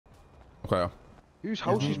Okay. Whose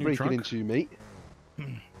house is breaking into, mate?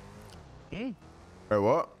 Hey,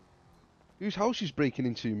 what? Whose house is breaking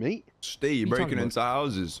into, mate? Steve, breaking into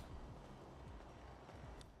houses.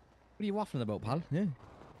 What are you waffling about, pal? Yeah.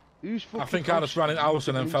 Who's fucking I think I just ran in the house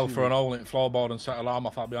and then fell through an hole in the floorboard and set alarm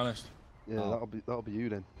off, I'll be honest. Yeah, that'll be you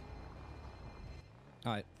then.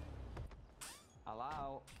 Alright.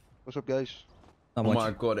 Hello. What's up, guys? Oh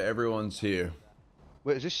my god, everyone's here.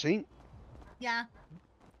 Wait, is this Saint? Yeah.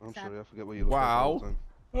 I'm sorry, I forget what you look like Wow. all the time.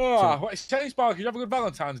 Oh, what is tennis, Sparky? Did you have a good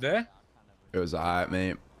Valentine's Day? It was alright,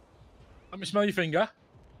 mate. Let me smell your finger.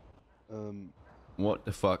 What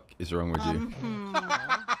the fuck is wrong with you?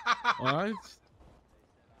 Alright.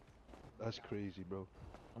 That's crazy, bro.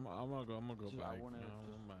 I'm gonna go back.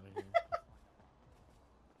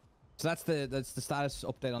 So that's the status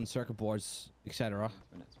update on circuit boards, etc.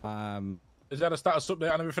 Is that a status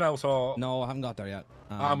update on everything else, or? No, I haven't got there yet.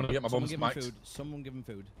 I'm gonna get my bum someone give smacked. him food. Someone give him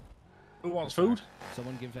food. Who wants food?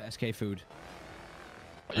 Someone give SK food.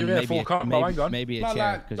 You're here full combo, hang on. Maybe a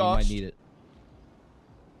chair, because you might need it.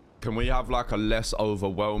 Can we have like a less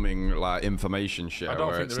overwhelming like information share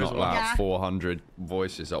where it's not like 400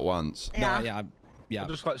 voices at once? Yeah. Yeah. I'll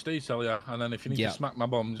just let Steve tell you, and then if you need to smack my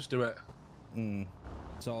bum, just do it.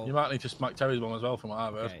 So you might need to smack Terry's bum as well, from what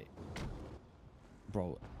I've heard. Okay.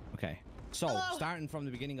 Bro, okay. So starting from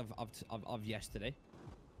the beginning of yesterday.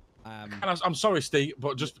 I'm sorry, Steve,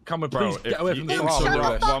 but just can we please get away from this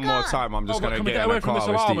one more time, I'm just gonna get in a car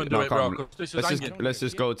with Steve. Let's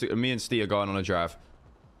just go to me and Steve are going on a drive.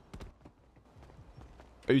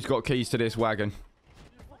 Who's got keys to this wagon?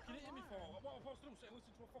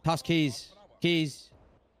 Toss keys. Keys.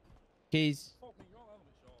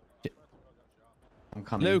 I'm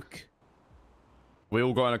coming. Luke. We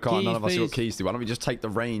all got in a car, keys, none of us please. got keys to. Why don't we just take the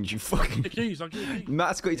range, you fucking... The keys, I'll give you the keys.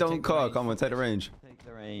 Matt's got his own car, come on, take the range. Take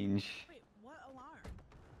the range. Wait, what alarm?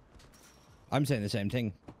 I'm saying the same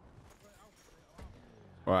thing.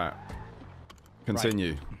 Right.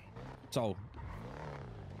 Continue. Right. So,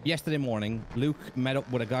 yesterday morning, Luke met up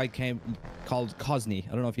with a guy called Cosney.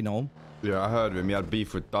 I don't know if you know him. Yeah, I heard of him. He had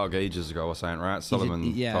beef with Doug ages ago or something, right? Solomon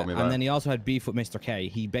told me about. And then he also had beef with Mr. K.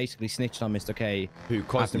 He basically snitched on Mr. K. Who,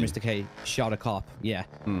 Cosney? After Mr. K shot a cop. Yeah.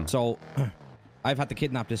 So, I've had to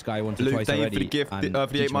kidnap this guy once or Luke, twice thank you already. for the gift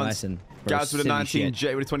of the 8 months. Gaz with the 19,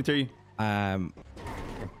 Jay with the 23.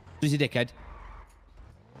 He's a dickhead.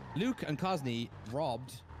 Luke and Cosney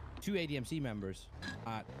robbed 2 ADMC members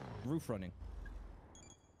at roof running.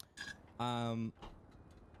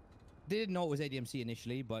 They didn't know it was ADMC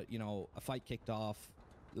initially, but, you know, a fight kicked off.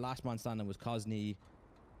 Last man standing was Cosney.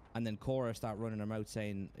 And then Cora started running her mouth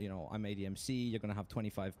saying, you know, I'm ADMC. You're going to have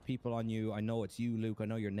 25 people on you. I know it's you, Luke. I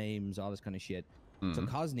know your names, all this kind of shit. So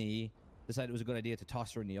Cosney decided it was a good idea to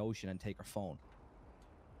toss her in the ocean and take her phone.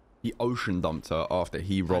 He ocean dumped her after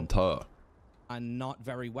he robbed her. And not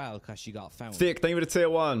very well, because she got found. Thick, thank you for the tier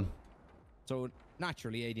 1. So,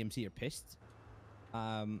 naturally, ADMC are pissed.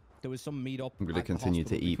 There was some meet-up. I'm going to continue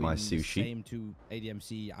to eat my sushi. Same to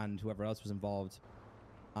ADMC and whoever else was involved.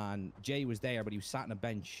 And Jay was there, but he was sat on a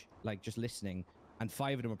bench, like, just listening. And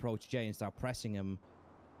 5 of them approached Jay and started pressing him.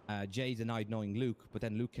 Jay denied knowing Luke, but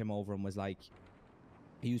then Luke came over and was like,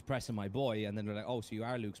 he was pressing my boy. And then they're like, oh, so you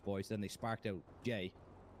are Luke's boy. So then they sparked out Jay.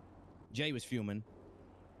 Jay was fuming.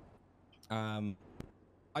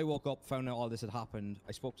 I woke up, found out all this had happened.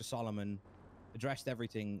 I spoke to Solomon, addressed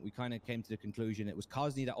everything. We kind of came to the conclusion it was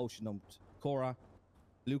Cosney that ocean dumped Cora.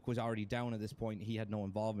 Luke was already down at this point. He had no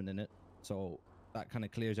involvement in it. So that kind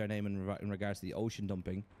of clears our name in regards to the ocean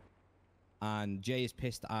dumping. And Jay is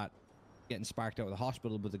pissed at getting sparked out of the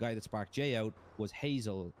hospital, but the guy that sparked Jay out was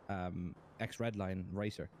Hazel, ex-Redline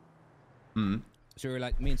racer. So we were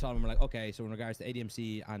like, me and Solomon were like, okay, so in regards to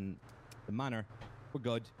ADMC and the Manor, we're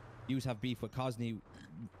good. You have beef with Cosney.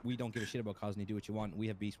 We don't give a shit about Cosney. Do what you want. We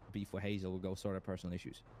have beef with Hazel. We'll go sort out personal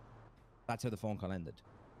issues. That's how the phone call ended.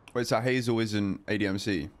 Wait, so Hazel isn't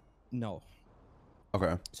ADMC? No.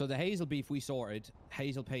 Okay. So the Hazel beef we sorted.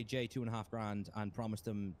 Hazel paid Jay $2.5 grand and promised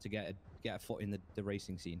him to get a foot in the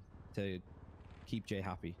racing scene to keep Jay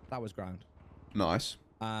happy. That was grand. Nice.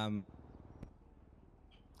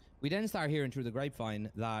 We then start hearing through the grapevine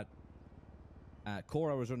that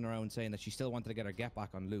Cora was running around saying that she still wanted to get her get back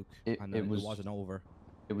on Luke, and it wasn't over.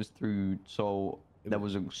 It was through, so there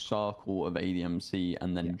was a circle of ADMC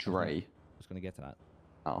and then Dre. I was going to get to that.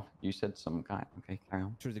 Oh, you said some guy. Okay, carry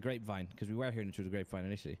on. Through the grapevine, because we were hearing it through the grapevine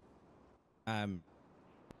initially.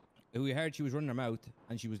 We heard she was running her mouth,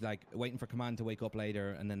 and she was like waiting for command to wake up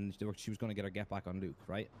later, and then she was going to get her get back on Luke,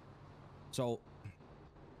 right? So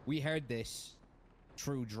we heard this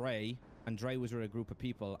through Dre, and Dre was with a group of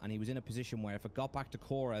people, and he was in a position where if it got back to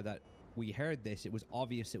Cora that we heard this, it was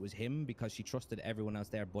obvious it was him because she trusted everyone else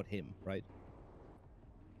there but him, right?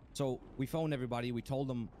 So we phoned everybody. We told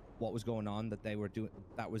them what was going on, that they were doing.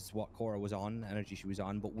 That was what Cora was on, energy she was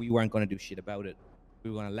on, but we weren't going to do shit about it.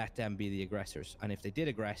 We were going to let them be the aggressors, and if they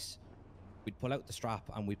did aggress, we'd pull out the strap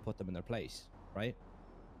and we'd put them in their place, right?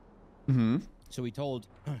 Mm-hmm. So we told,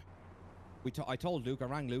 I told Luke, I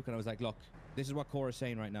rang Luke and I was like, look, this is what Cora's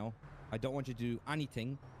saying right now. I don't want you to do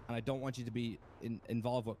anything, and I don't want you to be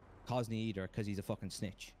involved with Cosney either, because he's a fucking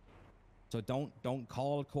snitch. So don't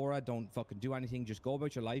call Cora, don't fucking do anything, just go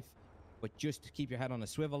about your life, but just keep your head on a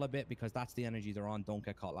swivel a bit, because that's the energy they're on. Don't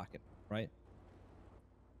get caught lacking, right?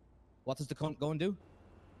 What does the cunt go and do?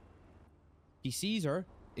 He sees her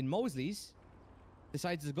in Mosley's,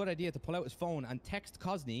 decides it's a good idea to pull out his phone and text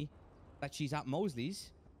Cosney that she's at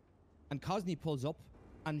Mosley's, and Cosney pulls up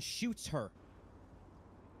and shoots her.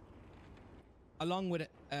 Along with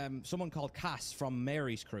someone called Cass from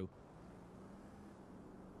Mary's crew.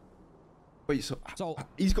 Wait, so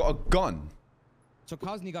he's got a gun? So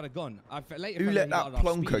Cosney got a gun. Who let that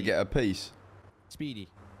plonker get a piece? Speedy.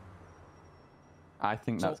 I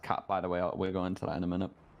think that's Cat, by the way. We'll go into that in a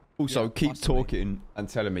minute. Also, keep talking and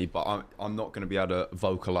telling me, but I'm not going to be able to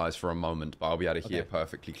vocalize for a moment, but I'll be able to hear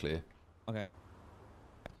perfectly clear. Okay.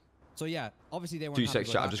 So yeah, obviously they weren't 2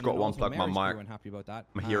 seconds, chat. I've just got to unplug my mic. Weren't happy about that.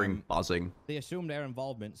 I'm hearing buzzing. They assumed their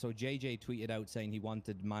involvement, so JJ tweeted out saying he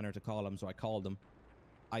wanted Manor to call him, so I called him.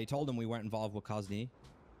 I told him we weren't involved with Cosney.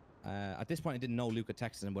 At this point, I didn't know Luke had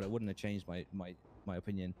texted him, but it wouldn't have changed my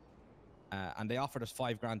opinion. And they offered us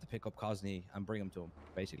 $5 to pick up Cosney and bring him to him,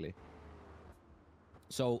 basically.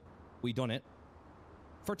 So we done it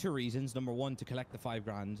for 2 reasons. Number one, to collect the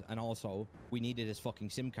 $5, and also we needed his fucking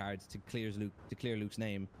SIM card to clear Luke's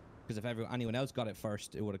name, because if anyone else got it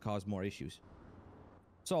first, it would have caused more issues.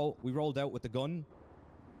 So we rolled out with the gun.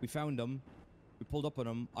 We found him. We pulled up on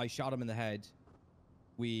him. I shot him in the head.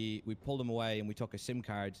 We pulled him away and we took a SIM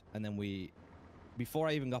card, and then before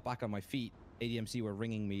I even got back on my feet, ADMC were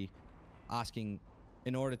ringing me asking,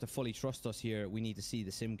 in order to fully trust us here, we need to see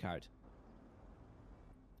the SIM card.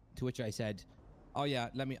 To which I said, oh yeah,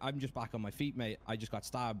 I'm just back on my feet, mate. I just got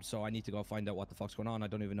stabbed, so I need to go find out what the fuck's going on. I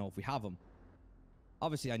don't even know if we have them.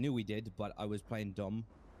 Obviously I knew we did, but I was playing dumb.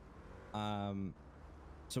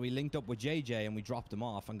 So we linked up with JJ and we dropped them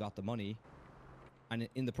off and got the money. And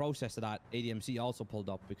in the process of that, ADMC also pulled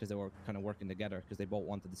up because they were kind of working together, because they both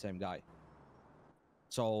wanted the same guy.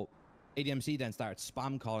 So ADMC then started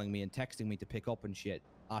spam calling me and texting me to pick up and shit,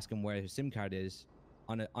 asking where his SIM card is,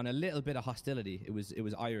 on a little bit of hostility. It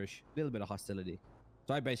was Irish, a little bit of hostility.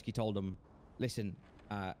 So I basically told him, listen,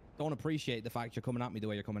 don't appreciate the fact you're coming at me the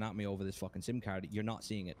way you're coming at me over this fucking SIM card. You're not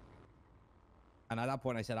seeing it. And at that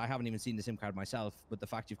point I said, I haven't even seen the SIM card myself, but the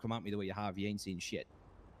fact you've come at me the way you have, you ain't seen shit.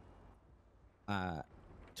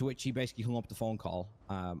 To which he basically hung up the phone call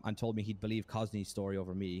and told me he'd believe Cosney's story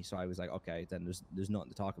over me. So I was like, okay, then there's nothing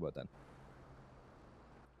to talk about then.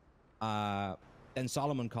 Then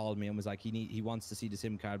Solomon called me and was like, he wants to see the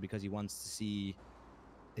SIM card because he wants to see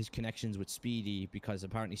his connections with Speedy, because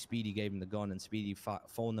apparently Speedy gave him the gun and Speedy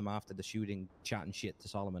phoned them after the shooting, chatting shit to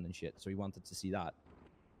Solomon and shit. So he wanted to see that,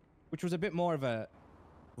 which was a bit more of a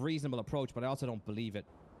reasonable approach, but I also don't believe it.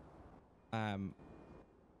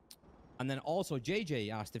 And then also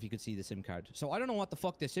JJ asked if he could see the SIM card. So I don't know what the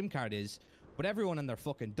fuck this SIM card is, but everyone and their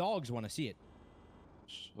fucking dogs want to see it.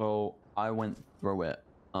 So I went through it.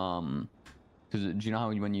 Because do you know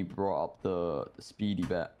how when you brought up the Speedy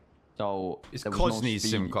bit? So it's Cosney's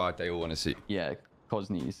SIM card they all want to see. Yeah,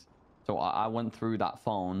 Cosney's. So I went through that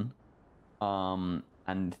phone,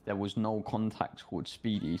 and there was no contact called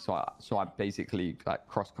Speedy. So I basically like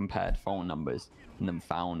cross-compared phone numbers and then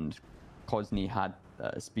found Cosney had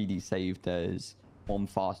Speedy saved as One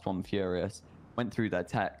Fast, One Furious. Went through their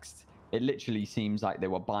text. It literally seems like they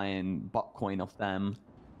were buying Buckcoin off them,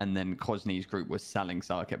 and then Cosney's group was selling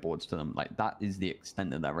circuit boards to them. Like, that is the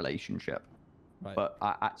extent of their relationship. Right. But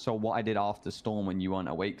so what I did after Storm when you weren't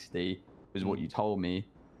awake, Steve, was what you told me,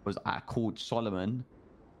 was I called Solomon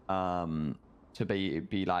to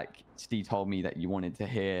be like, Steve told me that you wanted to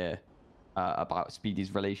hear about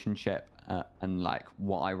Speedy's relationship and like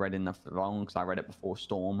what I read in the phone, because I read it before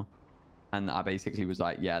Storm. And I basically was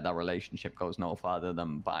like, yeah, that relationship goes no further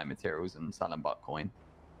than buying materials and selling Buckcoin.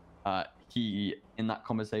 He, in that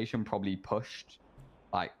conversation, probably pushed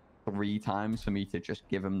like 3 times for me to just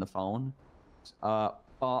give him the phone.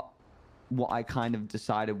 But what I kind of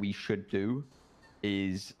decided we should do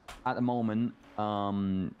is, at the moment,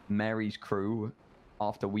 Mary's crew,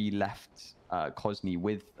 after we left Cosney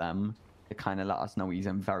with them, to kind of let us know he's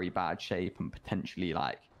in very bad shape and potentially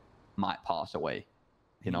like might pass away.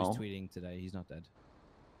 You know? He was tweeting today. He's not dead.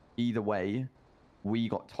 either way, we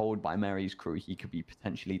got told by Mary's crew he could be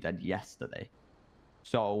potentially dead yesterday.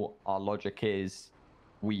 So our logic is,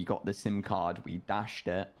 we got the SIM card, we dashed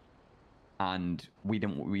it, and we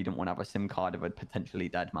didn't want to have a SIM card of a potentially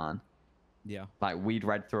dead man. Yeah. Like, we'd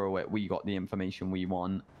read through it, we got the information we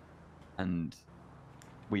want, and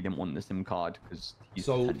we didn't want the SIM card because he's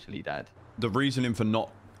potentially dead. The reasoning for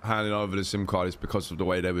not handing over the SIM card is because of the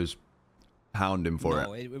way they was hounding for it.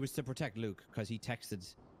 No, it was to protect Luke because he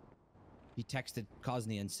texted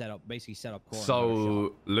Cosney and basically set up Cora.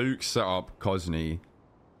 So Luke set up Cosney.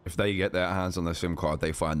 If they get their hands on the SIM card,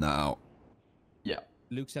 they find that out. Yeah.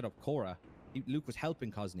 Luke set up Cora. Luke was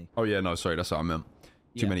helping Cosney. Oh yeah, no, sorry, that's what I meant.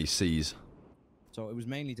 Too many C's. So it was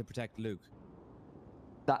mainly to protect Luke.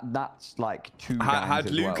 That's like two. Had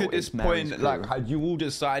Luke at this point, like, had you all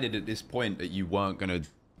decided at this point that you weren't gonna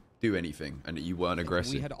do anything and that you weren't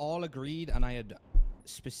aggressive? We had all agreed, and I had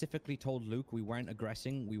specifically told Luke we weren't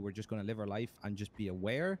aggressing. We were just gonna live our life and just be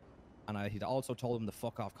aware. And I had also told him to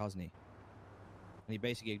fuck off Cosney. And he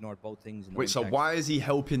basically ignored both things. In the Wait, so text. why is he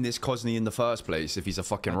helping this Cosney in the first place if he's a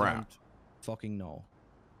fucking rat? Don't fucking know.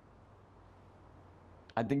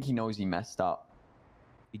 I think he knows he messed up.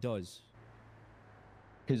 He does.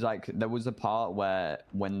 Because, like, there was a part where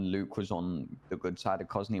when Luke was on the good side of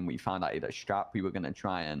Cosney and we found out he had a strap, we were going to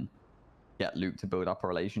try and get Luke to build up a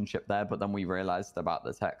relationship there. But then we realized about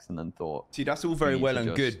the text and then thought... See, that's all very well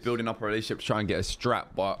and good, building up a relationship to try and get a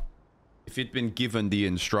strap. But if he'd been given the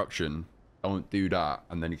instruction, don't do that,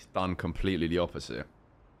 and then he's done completely the opposite.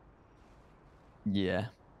 Yeah.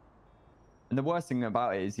 And the worst thing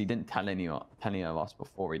about it is he didn't tell any of us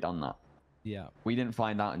before he done that. Yeah. We didn't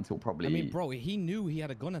find out until probably... I mean, bro, he knew he had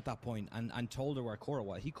a gun at that point and told her where Cora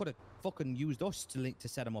was. He could have fucking used us to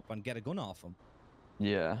set him up and get a gun off him.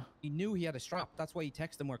 Yeah. He knew he had a strap. That's why he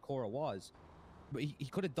texted him where Cora was. But he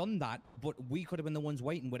could have done that, but we could have been the ones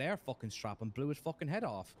waiting with our fucking strap and blew his fucking head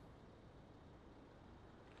off.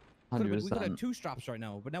 100%. We could have 2 straps right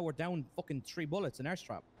now, but now we're down fucking 3 bullets in our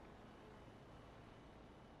strap.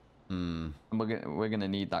 And we're gonna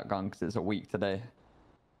need that gun because it's a week today.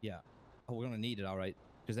 Yeah. Oh, we're gonna need it, all right.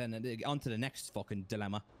 Because then on to the next fucking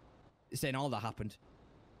dilemma. Saying all that happened.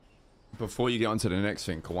 Before you get on to the next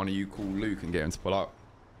thing, can one of you call Luke and get him to pull up?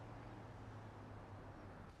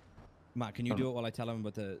 Matt, can you do it while I tell him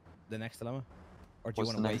about the next dilemma? Or do you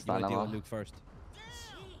want to wait? You want to deal with Luke first?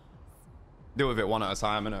 Deal with it one at a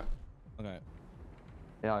time, innit? Okay.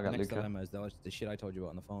 Yeah, I got the next Luke. dilemma is the shit I told you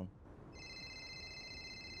about on the phone.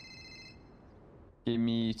 Give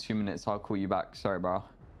me 2 minutes, I'll call you back. Sorry, bro.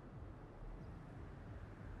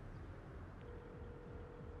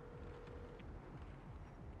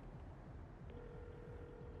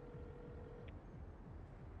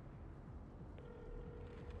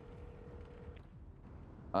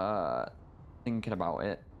 Thinking about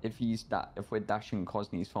it, if we're dashing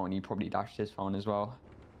Cosney's phone, he probably dashed his phone as well.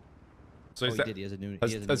 So he did. He has a new.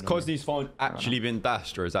 Has Cosney's phone actually been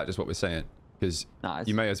dashed, or is that just what we're saying? Because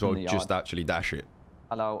you may as well just actually dash it.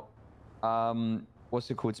 Hello. What's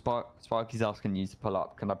it called? Sparky's asking you to pull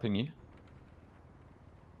up. Can I ping you?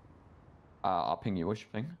 I'll ping you. What's your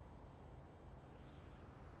ping?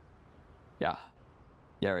 Yeah.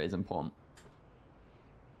 Yeah, it is important.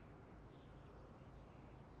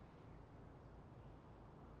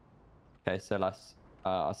 Okay, so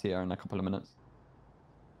I'll see her in a couple of minutes.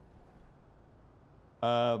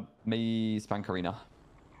 Me Spankarina.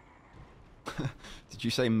 Did you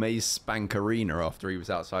say Maze Spankarina after he was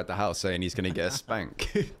outside the house saying he's gonna get a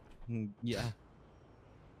spank? Yeah.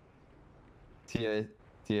 See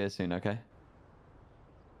you soon, okay?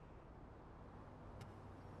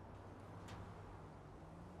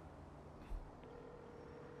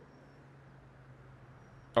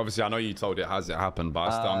 Obviously, I know you told it has it happened, but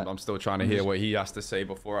I'm still trying to hear what he has to say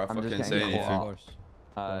before I fucking say anything. Of course.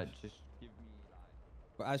 Just give me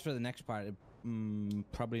But as for the next part,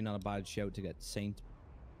 probably not a bad shout to get Saint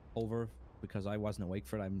over because I wasn't awake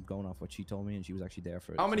for it. I'm going off what she told me, and she was actually there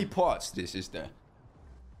for it. How many parts this is there?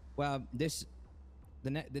 Well, the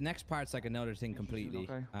next part's like another thing completely.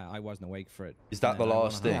 Okay. I wasn't awake for it. Is that the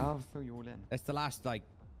last thing? I'll fill you all in. It's the last like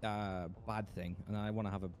bad thing, and I want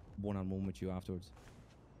to have a one-on-one with you afterwards.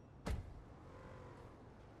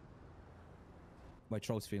 My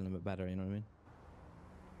throat's feeling a bit better, you know what I mean?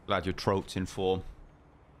 Glad your throat's in form.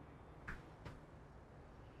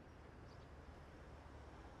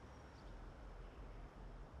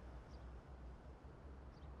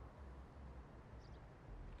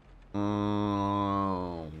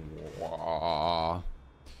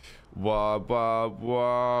 Wah, wah,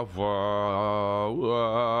 wah, wah,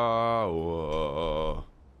 wah, wah.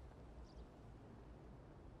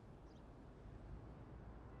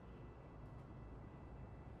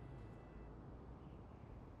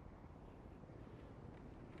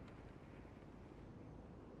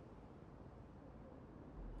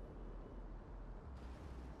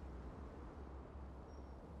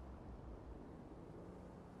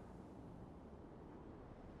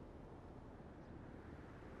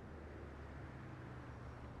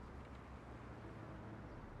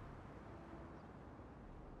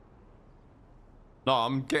 No,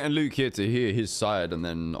 I'm getting Luke here to hear his side, and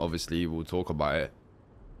then obviously we'll talk about it.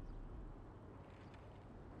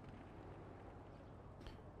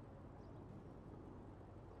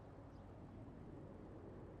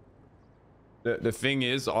 The thing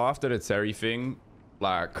is, after the Terry thing,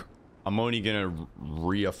 like, I'm only gonna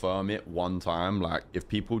reaffirm it one time. Like, if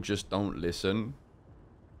people just don't listen,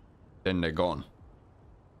 then they're gone.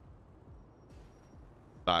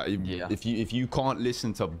 Like, Yeah. if you can't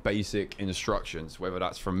listen to basic instructions, whether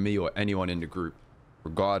that's from me or anyone in the group,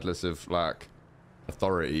 regardless of like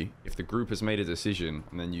authority, if the group has made a decision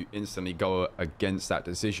and then you instantly go against that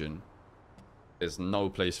decision, there's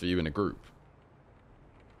no place for you in the group.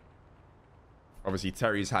 Obviously,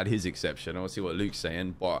 Terry's had his exception. I'll see what Luke's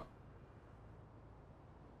saying, but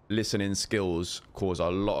listening skills cause a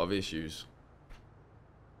lot of issues.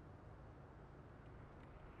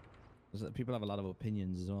 People have a lot of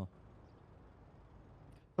opinions as well.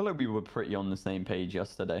 I feel like we were pretty on the same page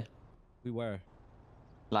yesterday. We were.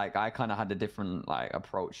 Like, I kind of had a different like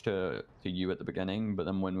approach to you at the beginning, but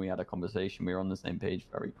then when we had a conversation, we were on the same page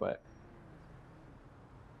very quick.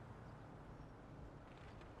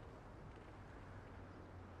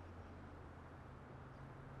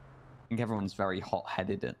 I think everyone's very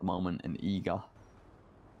hot-headed at the moment and eager.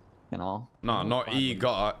 You know? No, not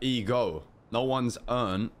ego. Ego. No one's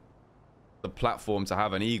earned the platform to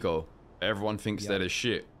have an ego. Everyone thinks they're the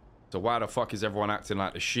shit. So why the fuck is everyone acting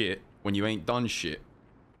like the shit when you ain't done shit?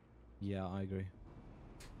 Yeah, I agree.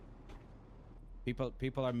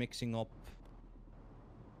 People are mixing up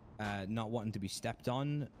not wanting to be stepped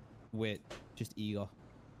on with just ego.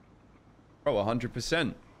 Bro,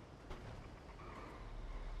 100%.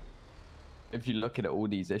 If you look at all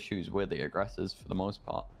these issues, we're the aggressors for the most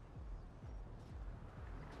part.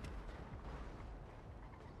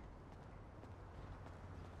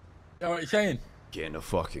 You know what you're saying? Get in the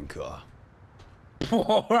fucking car.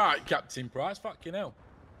 All right, Captain Price. Fucking hell.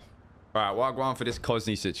 Alright, well, I'll go on for this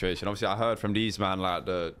Cosney situation. Obviously, I heard from these man like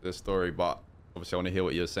the story, but obviously I want to hear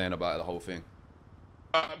what you're saying about the whole thing.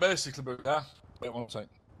 Basically, but yeah. Wait one second.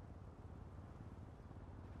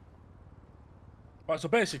 Right, so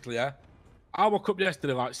basically, yeah, I woke up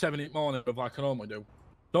yesterday like 7 in the morning of like I normally do.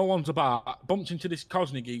 No one's about. Bumped into this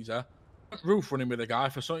Cosney geezer. Roof running with a guy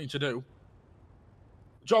for something to do.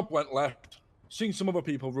 Job went left. Seen some other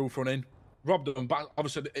people roof running. Robbed them. But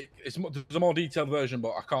obviously, there's a more detailed version,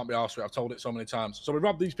 but I can't be arsed with it. I've told it so many times. So we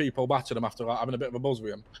robbed these people, battered them after like, having a bit of a buzz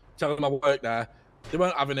with them. Telling them I worked there. They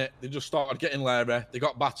weren't having it. They just started getting leery. They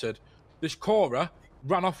got battered. This Cora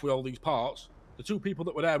ran off with all these parts. The two people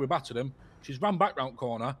that were there, we battered them. She's ran back round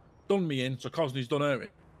corner, done me in, so Cosney's done her in.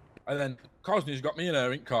 And then Cosney's got me in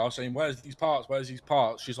her ink car saying, where's these parts? Where's these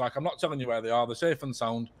parts? She's like, I'm not telling you where they are. They're safe and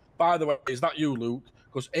sound. By the way, is that you, Luke?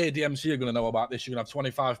 Because ADMC are going to know about this. You're going to have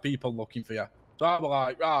 25 people looking for you. So I was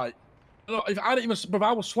like, right. Look, if I didn't even, if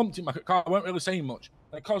I was slumped in my car, I weren't really saying much.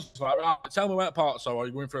 And Cosney's like, right, tell me where the parts are, or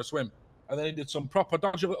you're going for a swim. And then he did some proper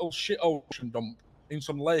dodgy little shit ocean dump in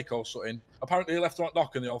some lake or something. Apparently he left her on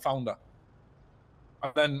dock and they all found her.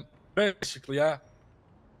 And then basically, yeah,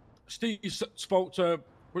 Steve spoke to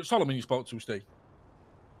Solomon. You spoke to Steve.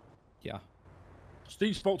 Yeah.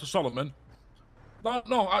 Steve spoke to Solomon.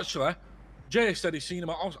 No, actually, Jay said he's seen him.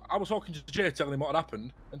 I was talking to Jay, telling him what had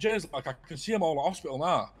happened, and Jay's like, I can see him all at hospital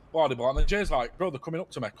now. Blah, blah. And then Jay's like, bro, they're coming up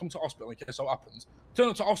to me. Come to hospital in case that happens. Turn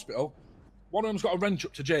up to hospital. One of them's got a wrench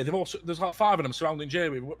up to Jay. There's like 5 of them surrounding Jay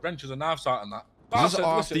with wrenches and knives out and that. Is this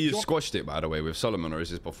after you've squashed it, by the way, with Solomon, or is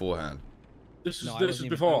this beforehand? This is I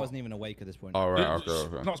before. wasn't even awake at this point. All right,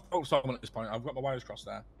 okay. I've not spoken to Solomon at this point. I've got my wires crossed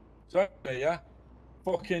there. So, yeah,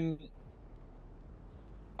 fucking...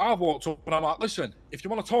 I walked up and I'm like, listen, if you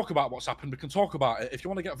want to talk about what's happened, we can talk about it. If you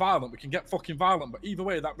want to get violent, we can get fucking violent. But either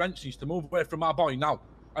way, that wrench needs to move away from my boy now.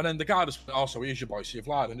 And then the guy just went, oh, so here's your boy, so you've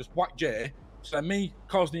lied. And just whacked Jay. So then me,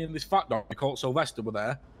 Cosney, and this fat dog called Sylvester were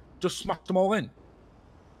there. Just smacked them all in.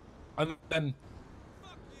 And then...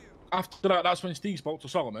 after that, that's when Steve spoke to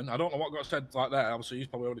Solomon. I don't know what got said like that. Obviously, he's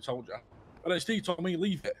probably already told you. And then Steve told me,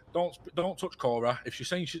 leave it. Don't touch Cora. If she's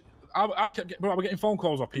saying she... I we're getting phone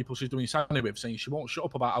calls off people she's doing sanity with saying she won't shut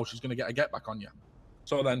up about how she's going to get a get back on you.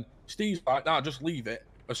 So then Steve's like, nah, just leave it.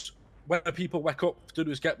 When people wake up to do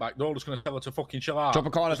his get back, they're all just going to tell her to fucking chill out. Drop a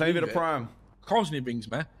corner, save it a prime. Cosney brings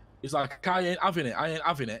me. He's like, I ain't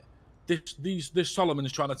having it. This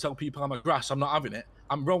Solomon's trying to tell people I'm a grass. I'm not having it.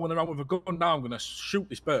 I'm rolling around with a gun now. I'm going to shoot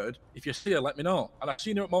this bird. If you see her, let me know. And I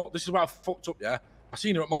seen her at this is where I fucked up, yeah? I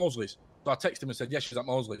seen her at Mosley's. So I texted him and said, yes, she's at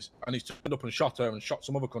Mosley's. And he's turned up and shot her and shot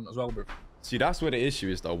some other cunt as well, bro. See, that's where the issue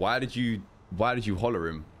is, though. Why did you holler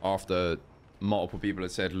him after multiple people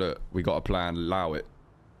had said, look, we got a plan, allow it?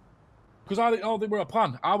 because I didn't know they were a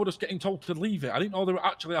plan. I was just getting told to leave it. I didn't know they were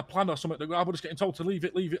actually a plan or something. I was just getting told to leave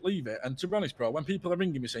it. And to be honest, bro, when people are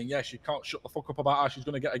ringing me saying, yeah, she can't shut the fuck up about how she's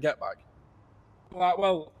going to get a get back, I'm like,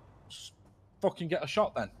 well, fucking get a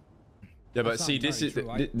shot then. Yeah, but see, this is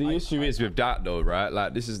the issue is with that though, right?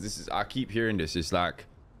 Like this is I keep hearing this. It's like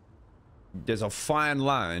there's a fine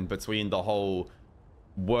line between the whole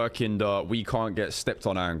working the we can't get stepped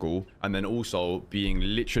on angle and then also being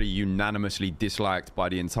literally unanimously disliked by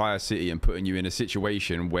the entire city and putting you in a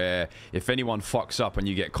situation where if anyone fucks up and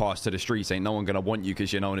you get cast to the streets, ain't no one gonna want you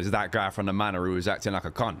because you're known as that guy from the manor who was acting like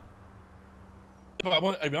a cunt. But I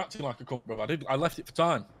wasn't even acting like a cunt, bro. I left it for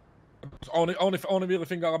time. Only really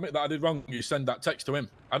thing I'll admit that I did wrong is send that text to him.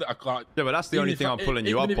 Like, yeah, but that's the only thing I'm pulling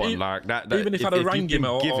you up on. Like that even if I'd have rang him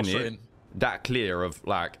or something. That clear of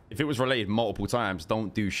like, if it was relayed multiple times,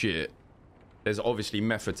 don't do shit. There's obviously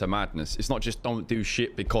method to madness. It's not just don't do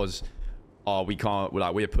shit because, oh, we can't,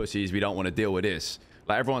 like we're pussies, we don't want to deal with this.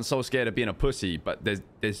 Like everyone's so scared of being a pussy, but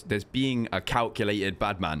there's being a calculated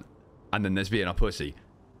bad man, and then there's being a pussy.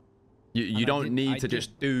 You don't need to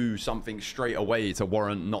just do something straight away to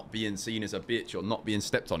warrant not being seen as a bitch or not being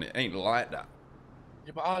stepped on. It ain't like that.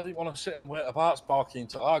 Yeah, but I didn't want to sit and wait about Sparky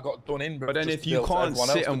until I got done in. But then if you can't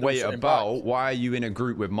sit and wait about, why are you in a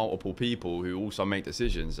group with multiple people who also make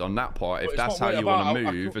decisions? On that part, if that's how you want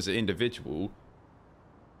to move as an individual,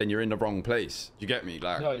 then you're in the wrong place. Do you get me?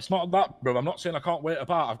 Like, no, it's not that, bro. I'm not saying I can't wait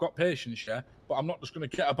about. I've got patience, yeah, but I'm not just going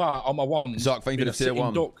to get about on my ones. Zach, thank you for tier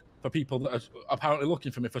 1. Duck for people that are apparently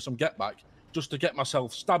looking for me for some get back, just to get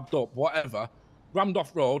myself stabbed up, whatever, rammed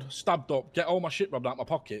off road, stabbed up, get all my shit robbed out my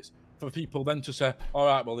pockets, for people then to say, all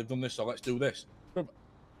right, well, they've done this, so let's do this.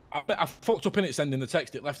 I fucked up in it sending the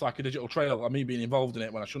text. It left like a digital trail of me being involved in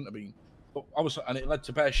it when I shouldn't have been. But obviously, and it led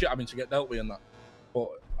to bare shit having to get dealt with and that. But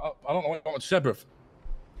I don't know what you want to say, bruv.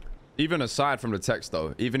 Even aside from the text,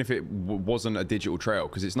 though, even if it wasn't a digital trail,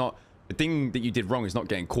 because it's not, the thing that you did wrong is not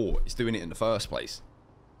getting caught. It's doing it in the first place.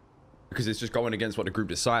 Because it's just going against what the group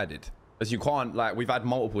decided. As you can't, like, we've had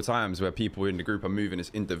multiple times where people in the group are moving as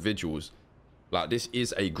individuals. Like, this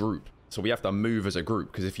is a group, so we have to move as a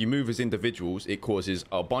group, because if you move as individuals, it causes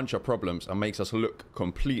a bunch of problems and makes us look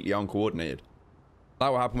completely uncoordinated.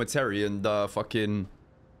 Like what happened with Terry and fucking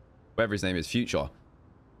whatever his name is, Future.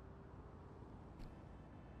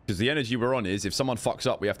 Because the energy we're on is if someone fucks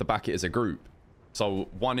up, we have to back it as a group. So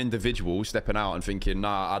one individual stepping out and thinking,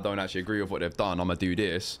 nah, I don't actually agree with what they've done, I'm gonna do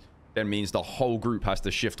this, then means the whole group has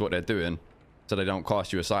to shift what they're doing so they don't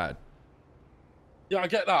cast you aside. Yeah, I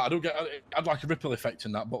get that. I do get. I'd like a ripple effect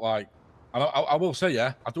in that, but like, I will say,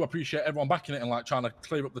 yeah, I do appreciate everyone backing it and like trying to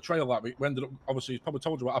clear up the trail. Like we ended up, obviously, he's probably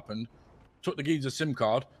told you what happened. Took the geezer's SIM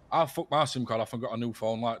card. I fucked my SIM card off and got a new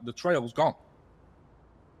phone. Like the trail's gone.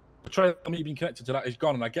 The trail of me being connected to that is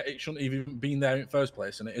gone, and I get it shouldn't even been there in the first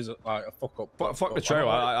place, and it is like a fuck up. But fuck the trail.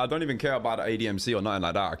 I don't even care about the ADMC or nothing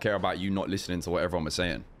like that. I care about you not listening to what everyone was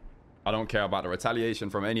saying. I don't care about the retaliation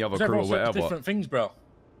from any other crew or whatever. Different things, bro.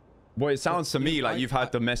 Well, it sounds to me like you've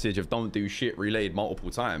had the message of don't do shit relayed multiple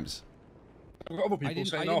times. I've got other people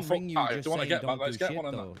saying, oh, fuck that. If you want to get back, let's get one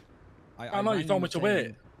of them. I know, you told me to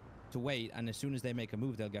wait. To wait, and as soon as they make a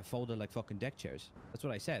move, they'll get folded like fucking deck chairs. That's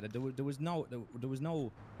what I said. There's no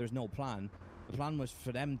plan. The plan was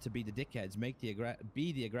for them to be the dickheads,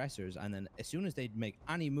 be the aggressors, and then as soon as they'd make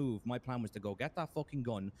any move, my plan was to go get that fucking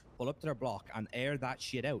gun, pull up to their block, and air that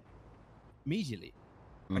shit out immediately.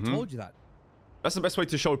 I told you that. That's the best way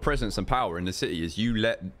to show presence and power in the city, is you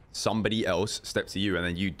let somebody else step to you and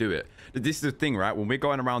then you do it. This is the thing, right? When we're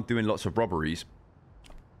going around doing lots of robberies,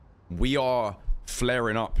 we are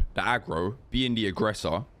flaring up the aggro, being the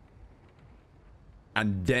aggressor,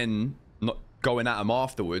 and then not going at them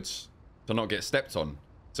afterwards to not get stepped on.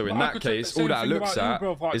 So in that case, all that looks at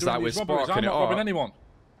is that we're sparking it up,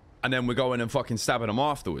 and then we're going and fucking stabbing them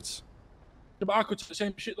afterwards. Yeah, but I could say the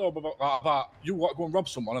same shit though about you go and rob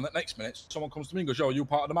someone, and the next minute someone comes to me and goes, yo, you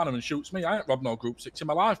part of the Manor, and shoots me. I ain't robbed no Group 6 in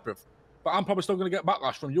my life, bruv. But I'm probably still going to get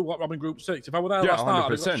backlash from you robbing Group 6. If I were there last night,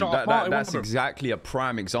 I'd got shot at party, that's exactly a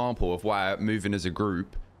prime example of why moving as a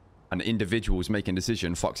group and individuals making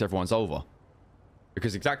decisions fucks everyone's over.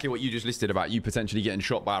 Because exactly what you just listed about you potentially getting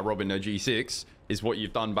shot by robbing a G6 is what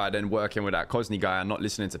you've done by then working with that Cosney guy and not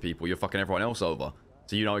listening to people. You're fucking everyone else over.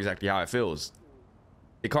 So you know exactly how it feels.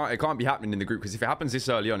 It can't be happening in the group, because if it happens this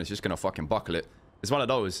early on, it's just going to fucking buckle it. It's one of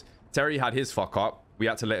those. Terry had his fuck up. We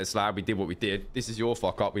had to let it slide. We did what we did. This is your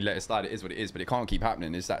fuck up. We let it slide. It is what it is, but it can't keep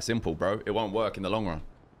happening. It's that simple, bro. It won't work in the long run.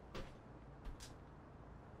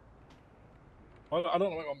 I don't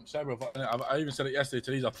know what I'm saying, bro. I even said it yesterday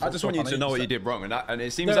to these. I just want you to know what you did wrong, and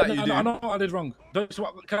it seems Yeah, like you do. I know what I did wrong.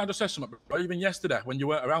 Can I just say something, bro? Even yesterday, when you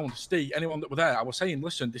weren't around, Steve, anyone that were there, I was saying,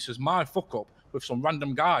 listen, this is my fuck up with some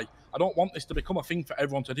random guy. I don't want this to become a thing for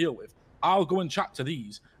everyone to deal with. I'll go and chat to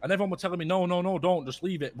these, and everyone were telling me, no, don't, just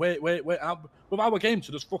leave it. Wait. With our game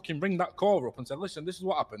to just fucking ring that core up and say, listen, this is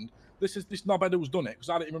what happened. This knobhead who's done it, because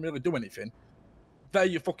I didn't even really do anything. There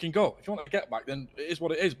you fucking go. If you want to get back, then it is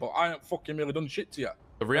what it is. But I ain't fucking really done shit to you.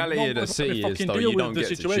 The reality of the city is, though, you don't get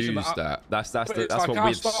to choose that. That's what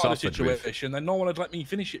we've suffered with. Then no one would let me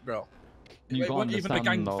finish it, bro. You It wasn't even a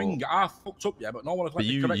gang thing. I fucked up, yeah, but no one would let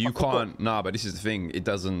me correct my fuck up. Nah, but this is the thing. It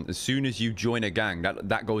doesn't. As soon as you join a gang,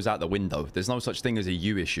 that goes out the window. There's no such thing as a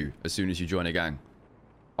you issue. As soon as you join a gang,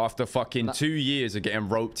 after fucking 2 years of getting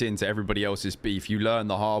roped into everybody else's beef, you learn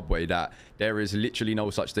the hard way that there is literally no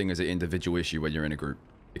such thing as an individual issue when you're in a group.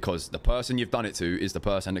 Because the person you've done it to is the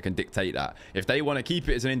person that can dictate that. If they want to keep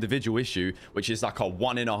it as an individual issue, which is like a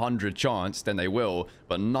 1 in 100 chance, then they will.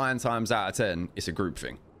 But 9 times out of 10, it's a group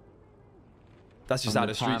thing. That's just how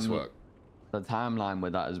the streets work. The timeline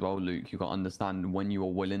with that as well, Luke, you got to understand when you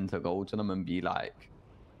are willing to go to them and be like,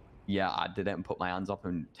 yeah, I didn't put my hands up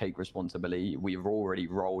and take responsibility. We've already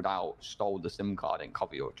rolled out, stole the SIM card and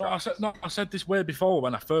cover your tracks. I said this way before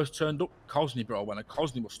when I first turned up Cosney, bro. When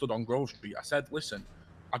Cosney was stood on Grove Street, I said, listen,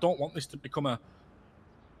 I don't want this to become a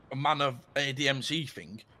man of ADMC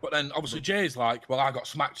thing. But then obviously Jay's like, well, I got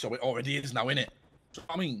smacked, so it already is now, innit? So,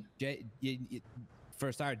 I mean, Jay, for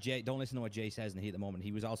a start, Jay, don't listen to what Jay says in the heat of the moment.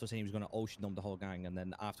 He was also saying he was going to ocean them the whole gang, and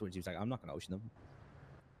then afterwards he was like, I'm not going to ocean them.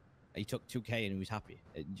 He took 2K and he was happy.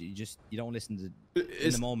 You don't listen to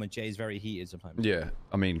in the moment. Jay's very heated sometimes. Yeah,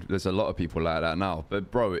 I mean, there's a lot of people like that now. But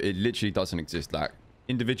bro, it literally doesn't exist. Like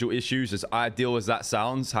individual issues, as ideal as that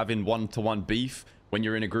sounds, having one-to-one beef when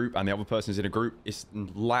you're in a group and the other person's in a group, it's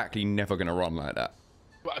likely never going to run like that.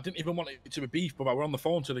 But I didn't even want it to be beef, but I were on the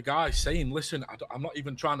phone to the guy saying, listen, I'm not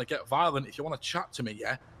even trying to get violent. If you want to chat to me,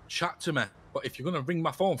 yeah, chat to me. But if you're going to ring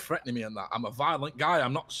my phone threatening me and that, I'm a violent guy.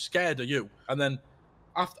 I'm not scared of you. And then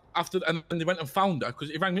and then they went and found her, because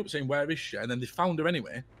he rang me up saying, where is she? And then they found her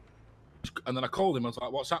anyway. And then I called him. I was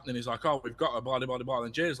like, what's happening? He's like, oh, we've got her, blah, blah, blah, blah.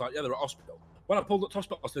 And Jay's like, yeah, they're at hospital. When I pulled up to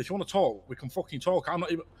hospital, I said, if you want to talk, we can fucking talk.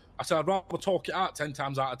 I said, I'd rather talk it out 10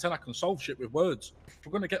 times out of 10. I can solve shit with words. If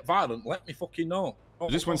we're going to get violent, let me fucking know.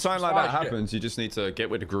 Just when something like that happens, you just need to get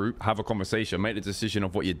with the group, have a conversation, make the decision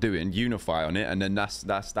of what you're doing, unify on it, and then that's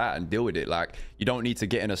that, and deal with it. Like, you don't need to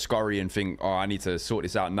get in a scurry and think, oh, I need to sort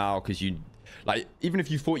this out now, because you, like, even if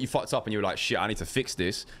you thought you fucked up and you're like, shit, I need to fix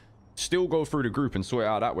this, still go through the group and sort it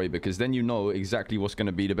out that way, because then you know exactly what's going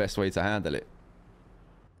to be the best way to handle it.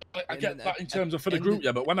 I get that in terms of for the group,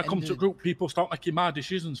 yeah, but when I come to group, people start making my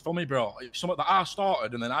decisions for me, bro. It's something that I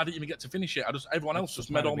started and then I didn't even get to finish it. Everyone else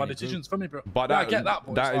just made all my decisions for me, bro. But I get that.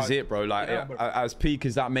 But that is it, bro. Like, yeah, bro. as peak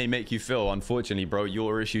as that may make you feel, unfortunately, bro,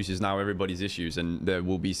 your issues is now everybody's issues, and there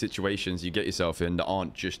will be situations you get yourself in that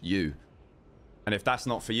aren't just you. And if that's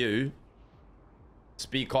not for you,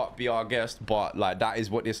 speak up, be our guest. But like, that is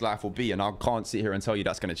what this life will be, and I can't sit here and tell you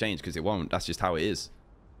that's going to change, because it won't. That's just how it is.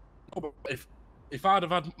 If I'd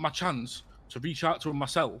have had my chance to reach out to him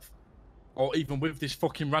myself, or even with this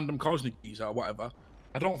fucking random Cosnick geezer or whatever,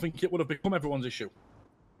 I don't think it would have become everyone's issue.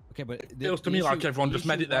 Okay, but it feels to me like everyone just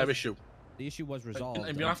made it their issue. The issue was resolved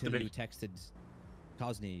until you texted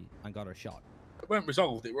Cosney and got her shot. It weren't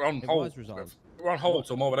resolved. It were on hold. It was resolved. We were on hold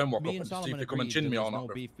till more of them walk up Me and and see if Solomon they come and chin me or there was not.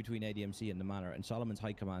 no beef between ADMC and the Manor, and Solomon's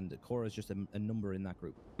high command. Cora's just a number in that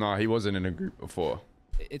group. No, he wasn't in a group before.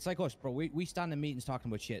 It's like us, bro. We stand in meetings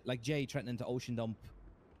talking about shit. Like Jay threatening to ocean dump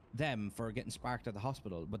them for getting sparked at the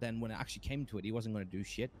hospital, but then when it actually came to it, he wasn't going to do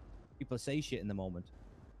shit. People say shit in the moment.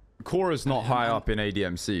 Cora's not high up in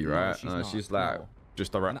ADMC, right? No, she's like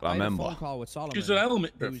just a member. I had a phone call with Solomon. She's an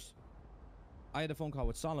element. I had a phone call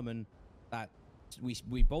with Solomon that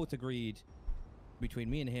we both agreed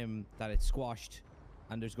between me and him that it's squashed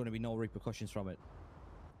and there's going to be no repercussions from it.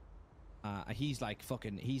 He's like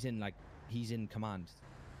fucking. He's in command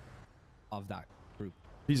of that group.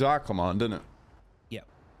 He's our command, isn't it? Yep.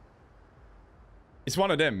 It's one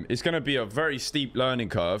of them. It's going to be a very steep learning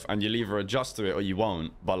curve, and you'll either adjust to it or you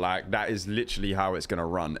won't. But like, that is literally how it's going to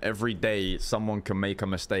run. Every day someone can make a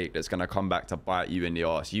mistake that's going to come back to bite you in the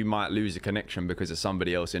ass. You might lose a connection because of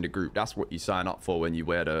somebody else in the group. That's what you sign up for when you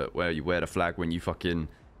wear the flag, when you fucking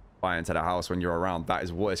buy into the house, when you're around. That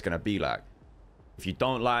is what it's going to be like. If you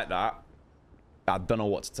don't like that, I don't know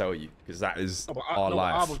what to tell you, because that is our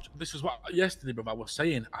life. This is what yesterday, bro, I was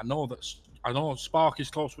saying. I know Spark is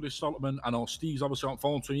close with this Solomon. I know Steve's obviously on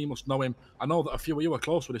phone, so you must know him. I know that a few of you are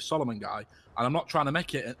close with this Solomon guy, and I'm not trying to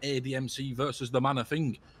make it an ADMC versus the Manor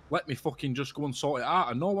thing. let me fucking just go and sort it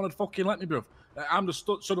out, and no one had fucking let me, bruv. I'm just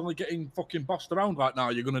suddenly getting fucking bossed around right now.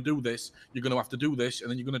 You're gonna do this, you're gonna have to do this,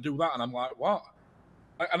 and then you're gonna do that, and I'm like, what?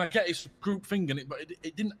 And I get it's a group thing, but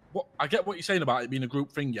it didn't. I get what you're saying about it being a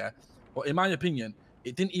group thing, yeah. But in my opinion,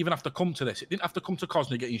 it didn't even have to come to this. It didn't have to come to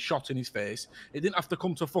Cosney getting shot in his face. It didn't have to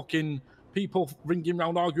come to fucking people ringing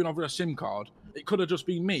round arguing over a SIM card. It could have just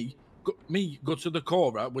been me go to the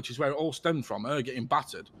Cora, which is where it all stemmed from, her getting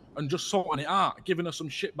battered, and just sorting it out, giving her some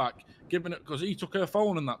shit back, giving it because he took her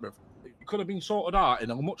phone and that, bruv. It could have been sorted out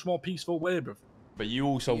in a much more peaceful way, bruv. But you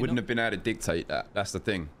also wouldn't have been able to dictate that. That's the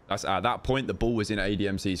thing. That's at that point the ball was in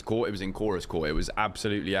ADMC's court. It was in Cora's court. It was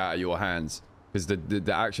absolutely out of your hands because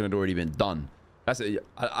the action had already been done.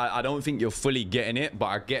 I don't think you're fully getting it, but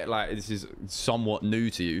I get like this is somewhat new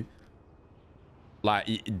to you. Like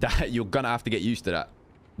that, you're gonna have to get used to that.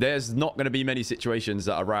 There's not gonna be many situations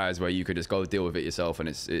that arise where you could just go deal with it yourself and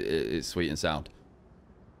it's sweet and sound.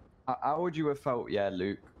 How would you have felt, yeah,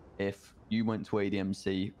 Luke, if you went to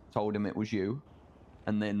ADMC, told him it was you,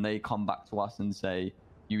 and then they come back to us and say,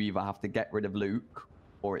 you either have to get rid of Luke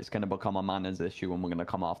or it's going to become a manners issue and we're going to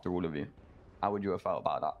come after all of you? How would you have felt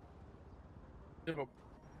about that? Because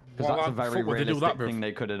that's a very realistic thing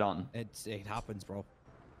they could have done. It happens, bro.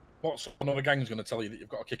 What's another gang's going to tell you that you've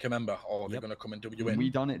got to kick a member or they're going to come and do you in? We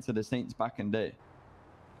done it to the Saints back in day.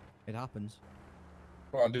 It happens.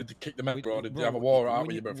 Well, did they kick the member or did they have a war out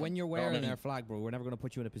with you, bro? When you're wearing their flag, bro, we're never going to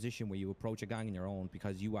put you in a position where you approach a gang on your own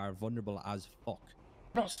because you are vulnerable as fuck.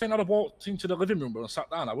 I'm not saying I'd have walked into the living room and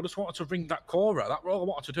sat down. I would just wanted to ring that Cora. That's all I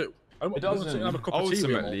wanted to do.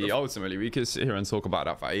 Ultimately, we could sit here and talk about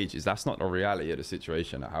that for ages. That's not the reality of the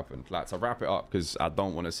situation that happened. Like, to wrap it up, because I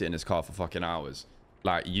don't want to sit in this car for fucking hours.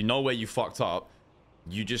 Like, you know where you fucked up.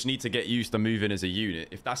 You just need to get used to moving as a unit.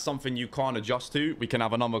 If that's something you can't adjust to, we can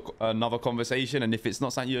have another conversation. And if it's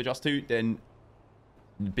not something you adjust to, then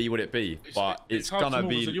be what it be. But it's gonna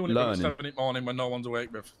be learning. 7 in the morning when no one's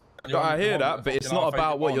awake, bruv. I hear that, but it's not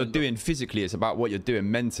about what you're doing physically. It's about what you're doing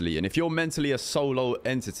mentally. And if you're mentally a solo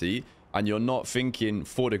entity and you're not thinking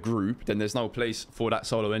for the group, then there's no place for that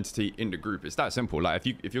solo entity in the group. It's that simple. Like,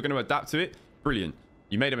 if you're going to adapt to it, brilliant.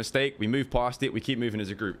 You made a mistake. We move past it. We keep moving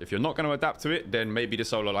as a group. If you're not going to adapt to it, then maybe the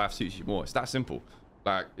solo life suits you more. It's that simple.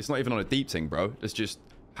 Like, it's not even on a deep thing, bro. It's just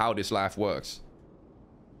how this life works.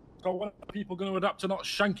 So when are people going to adapt to not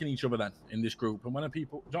shanking each other then in this group? And when are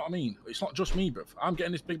people, do you know what I mean? It's not just me, bruv. I'm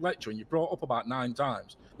getting this big lecture and you brought up about 9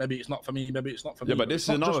 times. Maybe it's not for me, maybe it's not for me. Yeah, but this is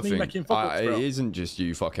another thing. It isn't just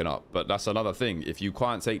you fucking up, but that's another thing. If you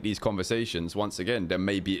can't take these conversations, once again, then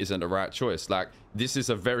maybe it isn't the right choice. Like, this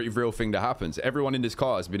is a very real thing that happens. Everyone in this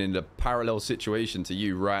car has been in a parallel situation to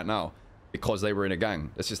you right now because they were in a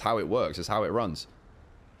gang. That's just how it works. That's how it runs.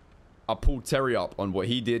 I pulled Terry up on what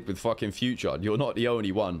he did with fucking Future. You're not the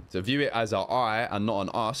only one. To view it as an I and not an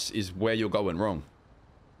us is where you're going wrong.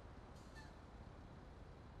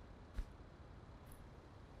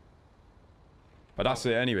 But that's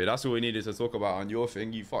it anyway. That's all we needed to talk about on your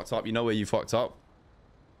thing. You fucked up. You know where you fucked up.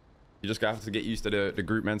 You just have to get used to the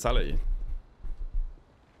group mentality.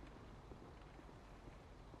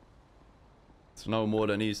 It's no more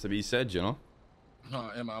that needs to be said, you know?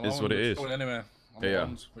 No, yeah, man. It's what it is. Anyway. Yeah.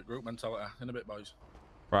 With group mentality. In a bit, boys.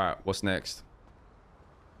 Right, what's next?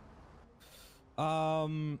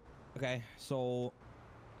 Okay, so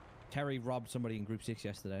Terry robbed somebody in Group 6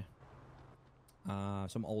 yesterday.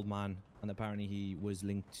 Some old man, and apparently he was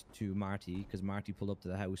linked to Marty because Marty pulled up to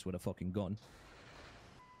the house with a fucking gun.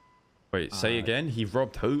 Wait, say again? He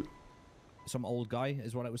robbed who? Some old guy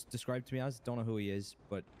is what it was described to me as. Don't know who he is,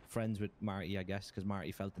 but friends with Marty, I guess, because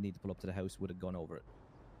Marty felt the need to pull up to the house with a gun over it.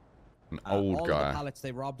 An old all guy. All the pallets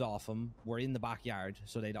they robbed off him were in the backyard,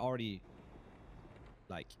 so they'd already,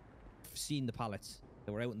 like, seen the pallets.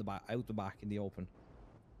 They were out the back in the open.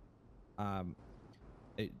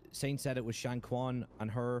 Saint said it was Shanquan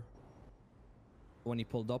and her when he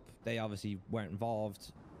pulled up. They obviously weren't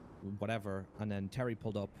involved, whatever. And then Terry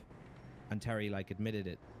pulled up, and Terry like admitted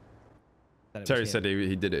it. Terry said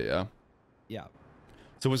he did it, yeah. Yeah.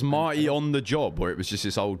 So was Marty on the job, or it was just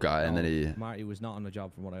this old guy, and then he? Marty was not on the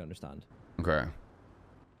job, from what I understand. Okay.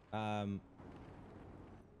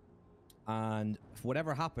 And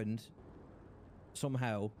whatever happened,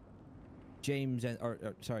 somehow, James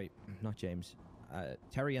sorry, not James.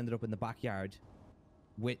 Terry ended up in the backyard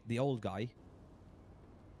with the old guy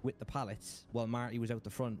with the pallets, while Marty was out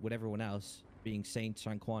the front with everyone else, being Saint,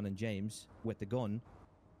 Shanquan, and James with the gun.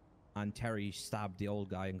 And Terry stabbed the old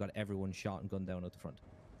guy and got everyone shot and gunned down at the front.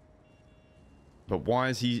 But why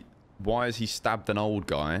is he stabbed an old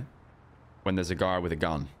guy when there's a guy with a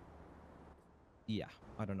gun? Yeah,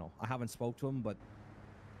 I don't know. I haven't spoke to him, but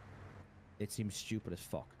it seems stupid as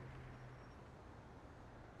fuck.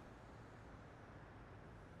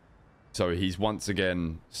 So he's once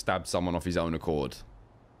again stabbed someone off his own accord.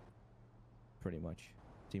 Pretty much.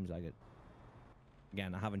 Seems like it.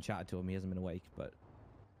 Again, I haven't chatted to him. He hasn't been awake, but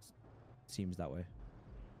seems that way.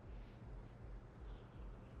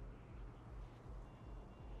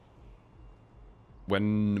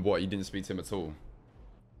 What, you didn't speak to him at all?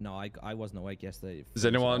 No, I wasn't awake yesterday. Has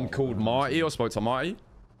anyone called Marty or spoke to Marty?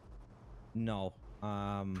 No.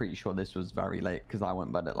 Pretty sure this was very late because I went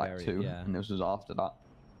to bed at like 2, yeah. and this was after that.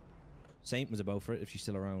 Saint was about for it if she's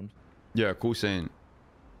still around. Yeah, cool Saint.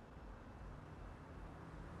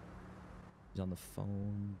 He's on the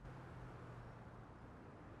phone.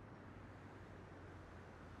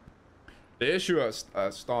 The issue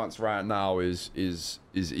at Stance right now is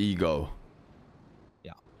ego.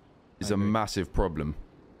 Yeah. It's a massive problem.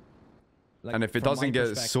 Like, And if it from my doesn't get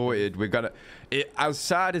perspective- sorted, we're gonna. As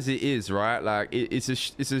sad as it is, right? Like it's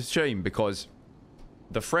a shame because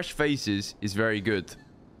the fresh faces is very good,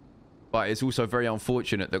 but it's also very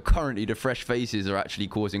unfortunate that currently the fresh faces are actually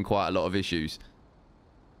causing quite a lot of issues.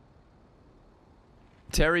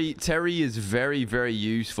 Terry is very, very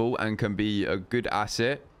useful and can be a good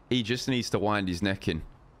asset. He just needs to wind his neck in.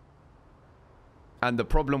 And the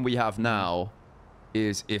problem we have now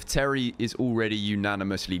is if Terry is already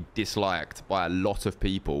unanimously disliked by a lot of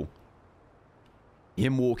people,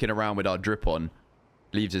 him walking around with our drip on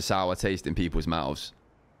leaves a sour taste in people's mouths.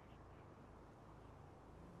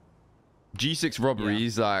 G6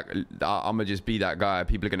 robberies, like, I'm gonna just be that guy.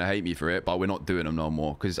 People are gonna hate me for it, but we're not doing them no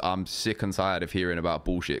more because I'm sick and tired of hearing about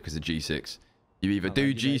bullshit because of G6. You either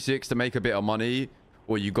do G6 to make a bit of money,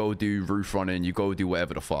 or you go do roof running, you go do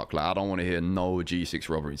whatever the fuck. Like, I don't want to hear no G6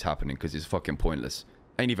 robberies happening because it's fucking pointless.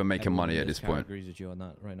 Ain't even making money at this point. Agrees with you on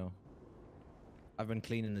that right now. I've been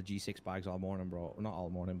cleaning the G6 bags all morning, bro. Not all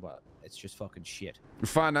morning, but it's just fucking shit.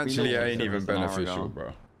 Financially, it ain't even beneficial,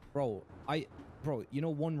 bro. Bro, you know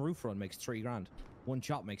one roof run makes 3 grand. One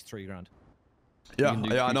chop makes 3 grand. Yeah,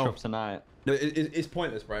 yeah, I know. Shops a night. No, it's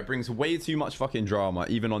pointless, bro. It brings way too much fucking drama,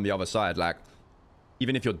 even on the other side. Like,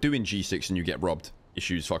 even if you're doing G6 and you get robbed,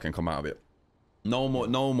 issues fucking come out of it. No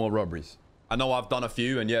more robberies. I know I've done a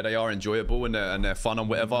few, and yeah, they are enjoyable and they're fun and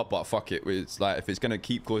whatever, but fuck it. It's like, if it's gonna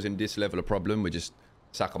keep causing this level of problem, we just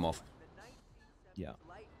sack them off. Yeah.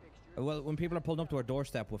 Well, when people are pulling up to our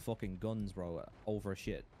doorstep with fucking guns, bro, over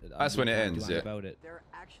shit. That's when it can't do ends, anything yeah. About it.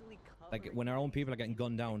 Like, when our own people are getting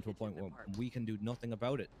gunned down to a point where we can do nothing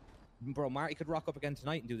about it. Bro, Marty could rock up again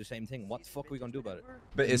tonight and do the same thing. What the fuck are we gonna do about it?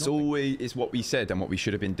 But it's always, it's what we said and what we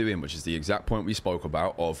should have been doing, which is the exact point we spoke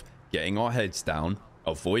about of getting our heads down,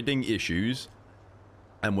 avoiding issues,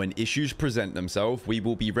 and when issues present themselves, we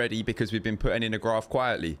will be ready because we've been putting in a graph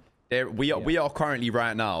quietly. We are currently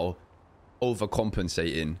right now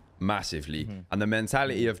overcompensating massively, and the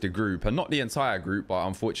mentality of the group, and not the entire group, but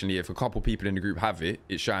unfortunately if a couple people in the group have it,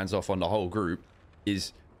 it shines off on the whole group,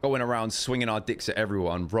 is going around swinging our dicks at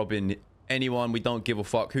everyone, robbing anyone. We don't give a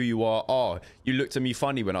fuck who you are. Oh, you looked at me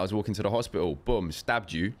funny when I was walking to the hospital, boom,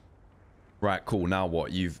 stabbed you. Right, cool. Now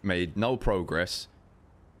what? You've made no progress,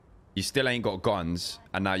 you still ain't got guns,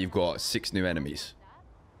 and now you've got 6 new enemies.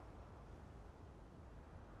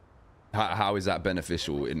 How is that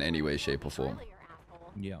beneficial in any way, shape, or form?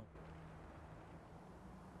 Yeah.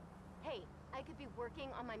 Hey, I could be working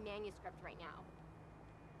on my manuscript right now.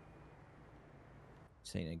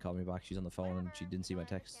 Saint ain't called me back. She's on the phone and she didn't see my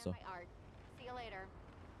text, so. See you later.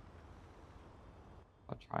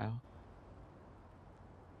 I'll try out.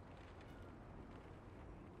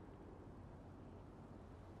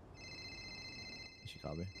 She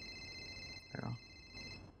called me. Yeah.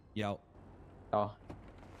 Yo. Oh.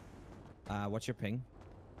 What's your ping?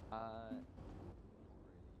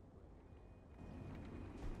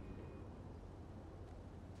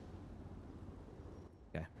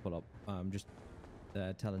 Okay, pull up. Just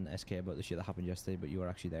telling SK about the shit that happened yesterday, but you were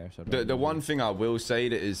actually there. So The one thing I will say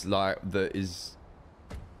that is like that is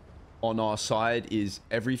on our side is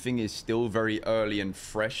everything is still very early and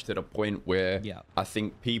fresh to the point where I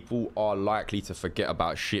think people are likely to forget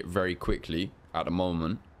about shit very quickly at the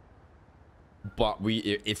moment. But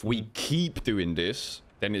if we keep doing this,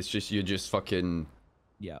 then it's just you're just fucking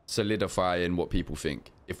solidifying what people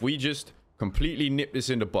think. If we just completely nip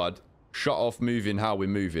this in the bud, shut off moving how we're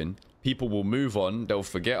moving, people will move on, they'll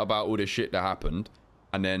forget about all the shit that happened,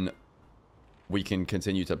 and then we can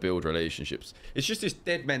continue to build relationships. It's just this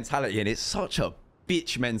dead mentality, and it's such a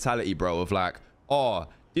bitch mentality, bro, of like, oh,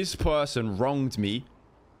 this person wronged me,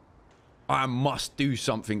 I must do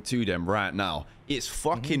something to them right now. It's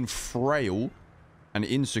fucking frail and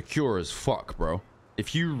insecure as fuck, bro.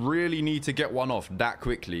 If you really need to get one off that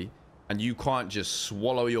quickly and you can't just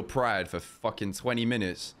swallow your pride for fucking 20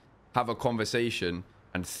 minutes, have a conversation,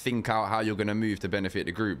 and think out how you're gonna move to benefit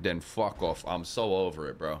the group, then fuck off. I'm so over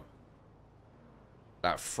it, bro.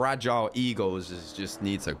 That fragile egos just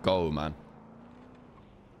need to go, man.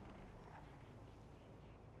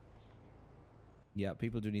 Yeah,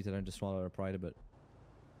 people do need to learn to swallow their pride a bit.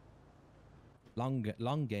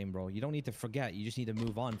 Long game, bro. You don't need to forget. You just need to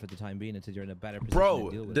move on for the time being until you're in a better position to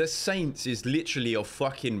deal Bro, with the it. Saints is literally a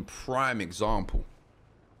fucking prime example.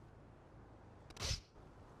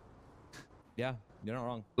 Yeah, you're not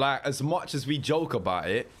wrong. Like, as much as we joke about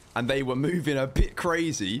it, and they were moving a bit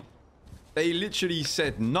crazy, they literally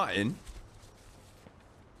said nothing.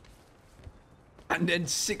 And then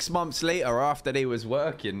 6 months later, after they was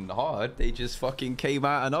working hard, they just fucking came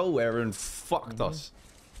out of nowhere and fucked us.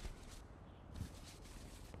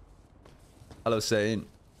 Hello, Saint.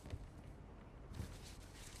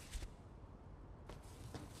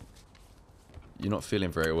 You're not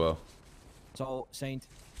feeling very well. So, Saint,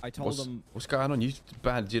 I told them... What's going on? You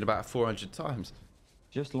banded it about 400 times.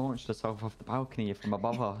 Just launched herself off the balcony from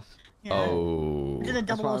above us. Yeah. Oh. Did a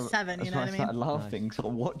That's why 007, you know what I I started mean? laughing, so I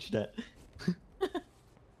watched it.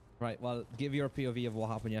 Right, well, give your POV of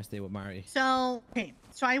what happened yesterday with Marty. So, okay,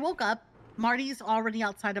 so I woke up. Marty's already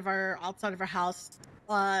outside of our house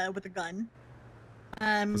with a gun.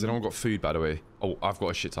 Has anyone got food, by the way? Oh, I've got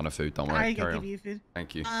a shit ton of food. Don't worry. I Carry can on. give you food.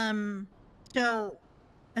 Thank you. So,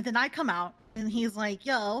 and then I come out, and he's like,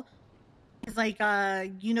 "Yo," he's like,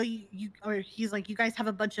 "You know, he's like, you guys have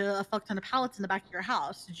a fuck ton of pallets in the back of your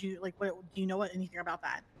house. Did you like? What do you know anything about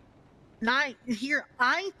that?" And I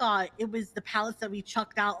thought it was the pallets that we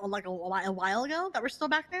chucked out like a while ago that were still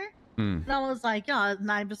back there. And I was like, yeah,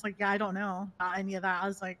 and I'm just like, yeah, I don't know about any of that. I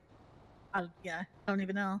was like, yeah, I don't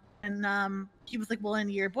even know. And he was like, well,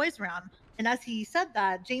 and your boy's around. And as he said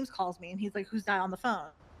that, James calls me and he's like, who's that on the phone?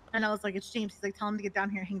 And I was like, it's James. He's like, tell him to get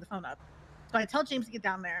down here and hang the phone up. So I tell James to get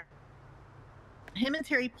down there. Him and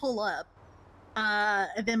Terry pull up,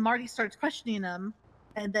 and then Marty starts questioning him.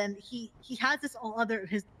 And then he has this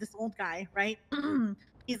old guy, right?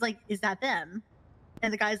 He's like, is that them?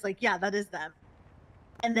 And the guy's like, yeah, that is them.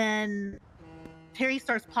 And then Terry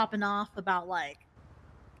starts popping off about like,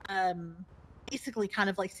 basically kind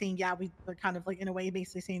of like saying, yeah, we were kind of like in a way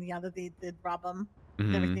basically saying, yeah, that they did rob them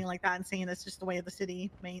and everything like that, and saying it's just the way of the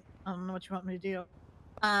city, mate. I don't know what you want me to do.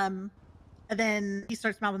 And then he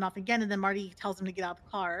starts mouthing off again, and then Marty tells him to get out of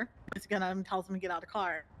the car. It's gonna tells him to get out of the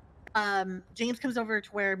car. James comes over to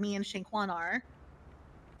where me and Shanquan are,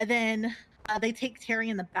 and then they take Terry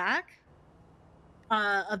in the back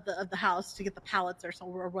of the house to get the pallets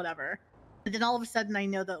or whatever. And then all of a sudden, I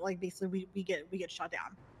know that like basically we get shot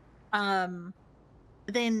down.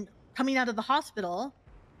 Then coming out of the hospital,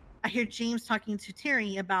 I hear James talking to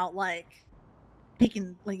Terry about like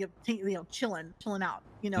taking like chilling out,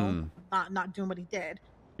 not doing what he did,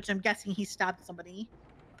 which I'm guessing he stabbed somebody.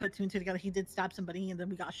 Put two and two together, he did stab somebody, and then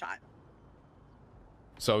we got shot.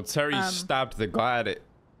 So Terry stabbed the guy that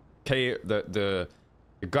the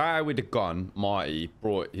guy with the gun. Marty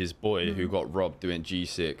brought his boy who got robbed doing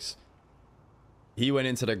G6. He went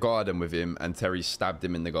into the garden with him, and Terry stabbed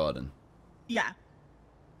him in the garden. Yeah.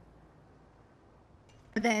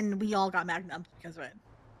 But then we all got magnumed because of it.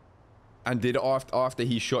 And did after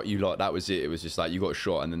he shot you lot, that was it? It was just like you got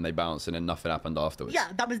shot, and then they bounced, and then nothing happened afterwards. Yeah,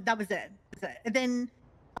 that was it. And then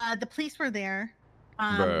the police were there.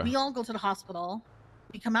 We all go to the hospital.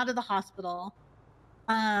 We come out of the hospital.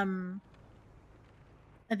 And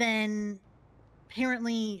then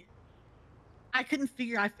apparently I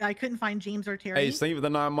couldn't find James or Terry. Hey, stay for the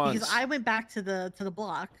 9 months. Because I went back to the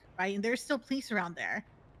block, right? And there's still police around there.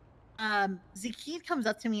 Zakid comes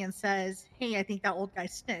up to me and says, hey, I think that old guy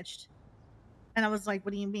snitched. And I was like,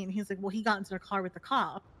 what do you mean? He's like, well, he got into the car with the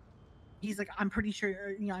cop. He's like, I'm pretty sure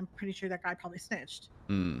that guy probably snitched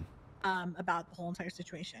about the whole entire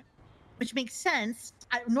situation, which makes sense.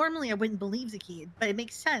 Normally I wouldn't believe Zakid, but it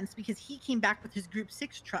makes sense because he came back with his Group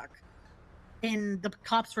 6 truck, and the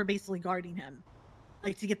cops were basically guarding him,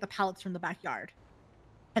 like to get the pallets from the backyard.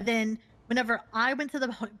 And then whenever I went to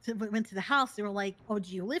the house, they were like, "Oh,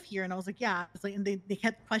 do you live here?" And I was like, "Yeah." It's like, and they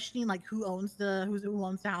kept questioning like who owns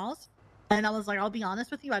the house. And I was like, I'll be honest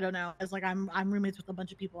with you, I don't know. I was like, I'm roommates with a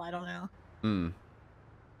bunch of people, I don't know.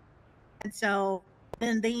 And so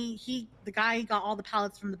then the guy got all the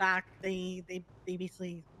pallets from the back. They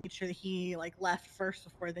basically made sure that he like left first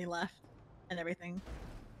before they left and everything.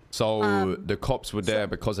 So the cops were there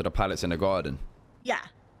because of the pallets in the garden. Yeah.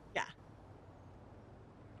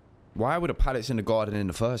 Why were the pallets in the garden in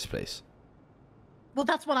the first place? Well,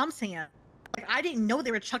 that's what I'm saying. Like, I didn't know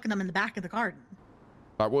they were chucking them in the back of the garden.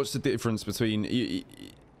 Like, what's the difference between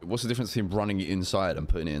running it inside and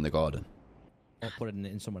putting it in the garden? Or put it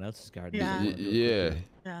in someone else's garden. Yeah. Yeah.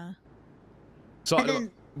 Yeah. So, And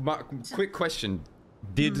then- quick question: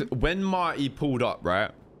 when Marty pulled up,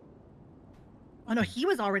 right? Oh no, he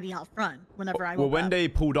was already out front whenever I Well, woke when up. they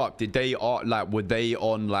pulled up, did they were they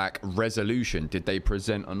on like resolution? Did they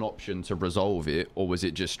present an option to resolve it, or was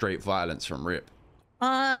it just straight violence from Rip?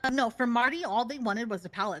 No, from Marty, all they wanted was the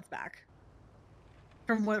pallets back.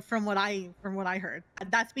 From what I heard,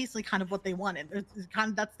 that's basically kind of what they wanted. It's kind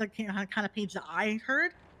of, that's the kind of page that I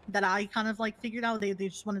heard, that I kind of like figured out. They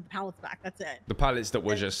just wanted the pallets back. That's it. The pallets that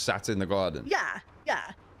were just sat in the garden. Yeah,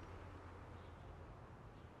 yeah.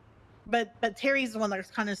 But Terry's the one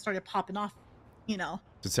that kind of started popping off, you know.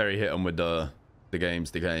 So Terry hit him with the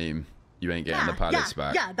game. You ain't getting the pallets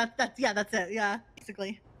back. Yeah, that's it. Yeah,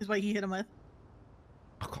 basically is what he hit him with.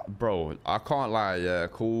 Bro, I can't lie. Yeah,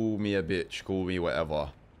 call me a bitch, call me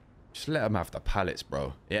whatever. Just let him have the pallets,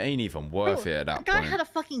 bro. It ain't even worth it at that guy point. had a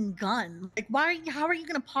fucking gun. Like, how are you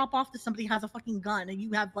gonna pop off to somebody who has a fucking gun and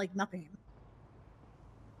you have like nothing?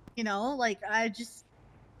 You know, like I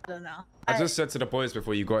don't know. I just said to the boys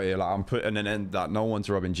before you got here, like, I'm putting an end that no one's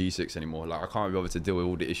robbing G6 anymore. Like, I can't be able to deal with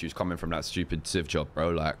all the issues coming from that stupid civ job,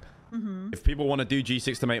 bro. Like, if people want to do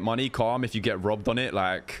G6 to make money, calm. If you get robbed on it,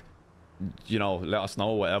 like, you know, let us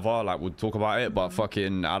know, whatever. Like, we'll talk about it. But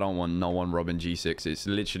fucking, I don't want no one robbing G6. It's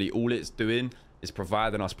literally all it's doing is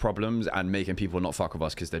providing us problems and making people not fuck with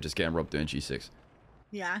us because they're just getting robbed doing G6.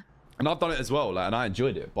 Yeah. And I've done it as well, like, and I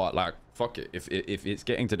enjoyed it. But like, fuck it. If it's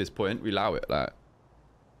getting to this point, we allow it. Like.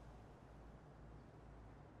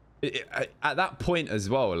 At that point as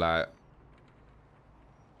well, like,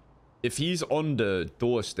 if he's on the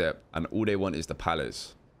doorstep and all they want is the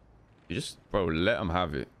palace, you just, bro, let them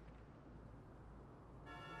have it.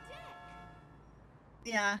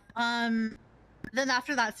 Yeah. Then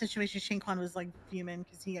after that situation, Shane Kwan was like fuming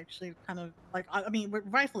because he actually kind of like, I mean,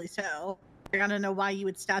 rightfully so. You're gonna know why you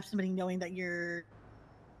would stab somebody knowing that the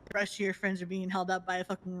rest of your friends are being held up by a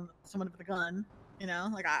fucking someone with a gun. You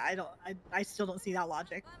know, like I still don't see that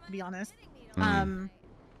logic, to be honest.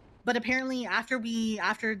 But apparently after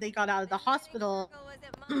they got out of the hospital,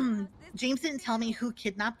 James didn't tell me who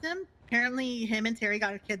kidnapped them. Apparently him and Terry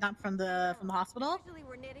got kidnapped from the hospital.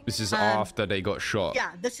 This is after they got shot.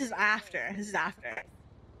 Yeah, this is after.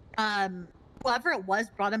 Whoever it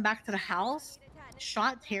was brought him back to the house,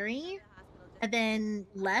 shot Terry, and then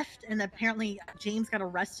left. And apparently James got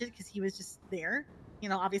arrested because he was just there. You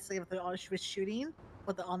know, obviously with the shooting,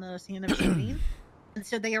 on the scene of shooting. And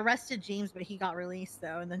so they arrested James, but he got released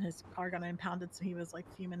though, and then his car got impounded, so he was like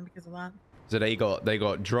fuming because of that. So they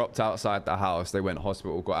got dropped outside the house. They went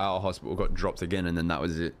hospital, got out of hospital, got dropped again, and then that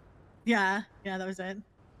was it. Yeah, that was it.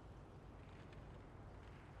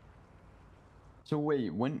 So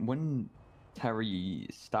wait, when Terry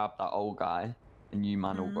stabbed that old guy and you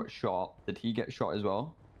man all got shot, did he get shot as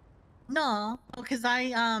well? No, because I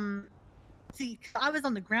was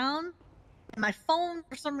on the ground and my phone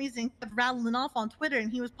for some reason kept rattling off on Twitter,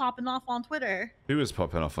 and he was popping off on Twitter. Who was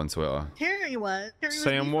popping off on Twitter? Terry was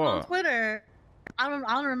Saying beefing what? on Twitter. I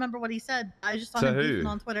don't remember what he said. I just saw him beefing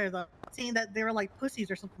on Twitter though, saying that they were like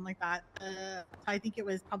pussies or something like that. I think it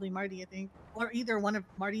was probably Marty, or either one of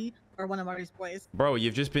Marty or one of Marty's boys. Bro,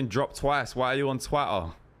 you've just been dropped twice. Why are you on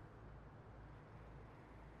Twitter?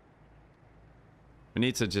 We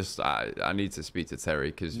need to just I need to speak to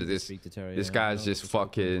Terry because this guy's just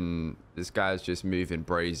fucking, this guy's just moving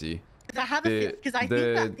brazy. Because I have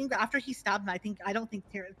I think that after he stabbed him, I don't think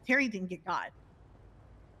Terry didn't get got.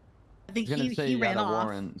 I think he ran off.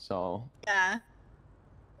 Warrant, so yeah.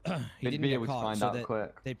 He didn't get caught, so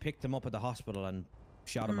they picked him up at the hospital and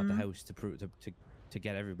shot him at the house to prove to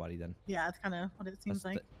get everybody. Then yeah, that's kind of what it seems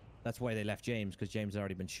like. That's why they left James, because James had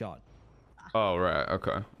already been shot. Oh right,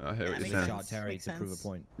 okay. I hear what you're saying. They shot Terry to prove a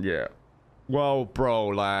point. Yeah. Well, bro,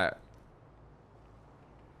 like,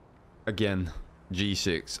 again,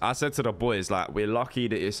 G6. I said to the boys, like, we're lucky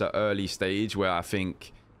that it's an early stage where I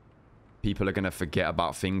think people are gonna forget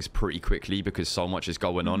about things pretty quickly because so much is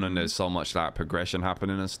going on and there's so much like progression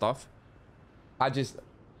happening and stuff.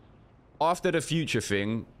 After the future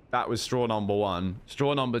thing, that was straw number one.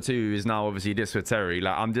 Straw number two is now obviously this with Terry.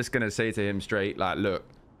 Like, I'm just gonna say to him straight, like, look,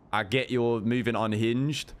 I get you're moving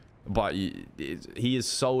unhinged, but he is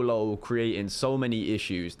solo creating so many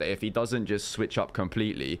issues that if he doesn't just switch up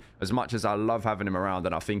completely, as much as I love having him around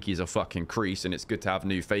and I think he's a fucking crease and it's good to have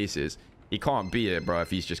new faces, he can't be it, bro, if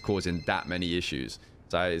he's just causing that many issues.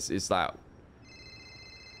 So it's like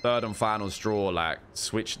third and final straw, like,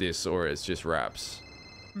 switch this or it's just raps.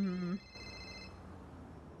 We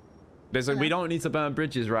don't need to burn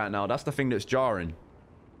bridges right now. That's the thing that's jarring.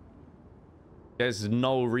 There's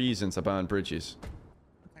no reason to burn bridges.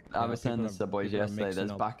 I was saying people this to the are- boys people are yesterday. mixing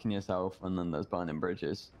There's up. backing yourself, and then there's burning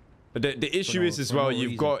bridges. But the issue no- is as for well,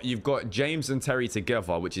 no you've got James and Terry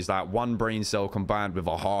together, which is like one brain cell combined with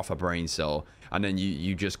a half a brain cell, and then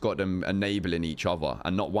you just got them enabling each other,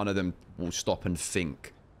 and not one of them will stop and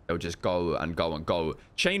think. They'll just go and go and go.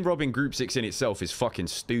 Chain robbing Group 6 in itself is fucking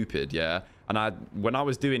stupid, yeah? And when I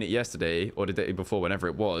was doing it yesterday, or the day before, whenever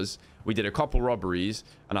it was, we did a couple robberies,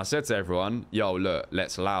 and I said to everyone, yo, look,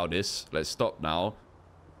 let's allow this. Let's stop now.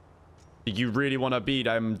 Do you really want to be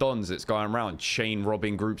them dons that's going around chain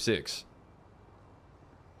robbing Group 6?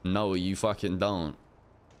 No, you fucking don't.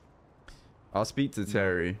 I'll speak to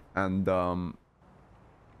Terry, and probably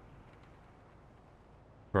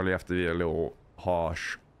have to be a little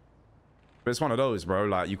harsh. But it's one of those, bro.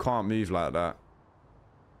 Like, you can't move like that.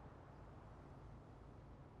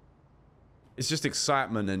 It's just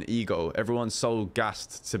excitement and ego. Everyone's so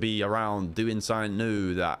gassed to be around doing something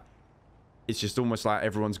new that it's just almost like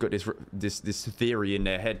everyone's got this theory in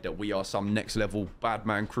their head that we are some next level bad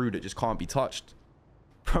man crew that just can't be touched.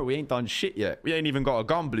 Bro, we ain't done shit yet. We ain't even got a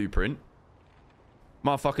gun blueprint.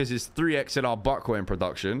 Motherfuckers is 3x in our buckler in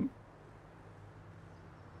production.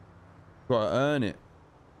 Gotta earn it.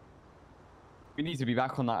 We need to be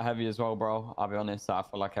back on that heavy as well, bro. I'll be honest. I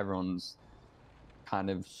feel like everyone's kind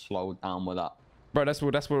of slowed down with that. Bro, that's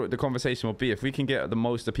what the conversation will be. If we can get the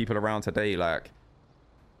most of people around today, like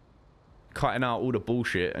cutting out all the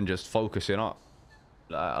bullshit and just focusing up.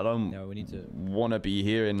 Like, I don't want to be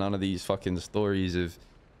hearing none of these fucking stories of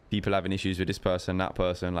people having issues with this person, that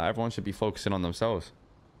person. Like, everyone should be focusing on themselves.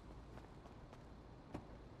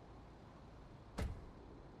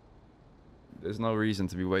 There's no reason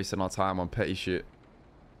to be wasting our time on petty shit.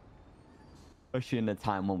 Especially in the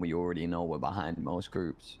time when we already know we're behind most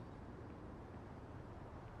groups.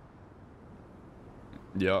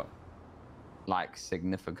 Yeah. Like,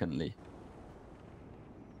 significantly.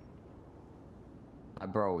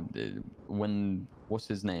 Like, bro, when, what's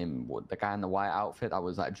his name? The guy in the white outfit that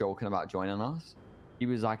was, like, joking about joining us? He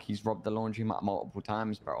was like, he's robbed the laundromat multiple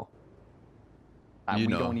times, bro. Like, we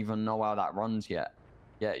don't even know how that runs yet.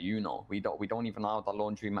 Yeah, you know. We don't even know how the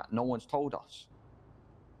laundromat... No one's told us.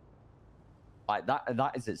 Like,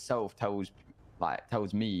 that is itself tells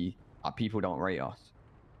me that people don't rate us.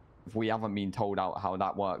 If we haven't been told out how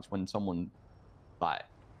that works when someone, like,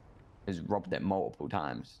 has robbed it multiple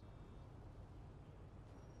times.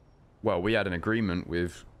 Well, we had an agreement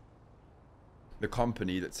with the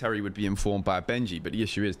company that Terry would be informed by Benji, but the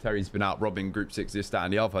issue is Terry's been out robbing Group 6, this, that,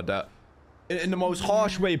 and the other. That, in the most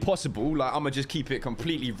harsh way possible, like, I'm gonna just keep it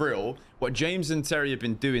completely real, what James and Terry have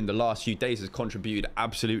been doing the last few days has contributed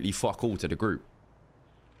absolutely fuck all to the group.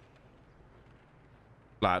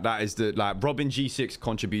 Like, that is robbing G6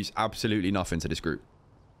 contributes absolutely nothing to this group.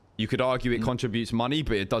 You could argue it contributes money,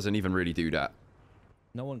 but it doesn't even really do that.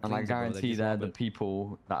 No one. And I guarantee they're the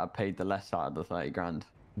people that are paid the less out of the 30 grand.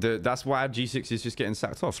 That's why G6 is just getting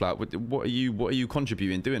sacked off. Like, what are you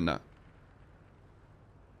contributing doing that?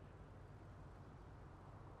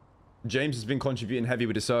 James has been contributing heavy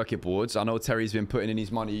with the circuit boards. I know Terry's been putting in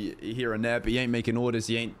his money here and there, but he ain't making orders.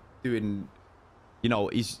 He ain't doing, you know,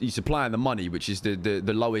 he's supplying the money, which is the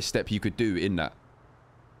lowest step you could do in that.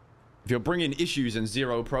 If you're bringing issues and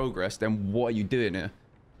zero progress, then what are you doing here?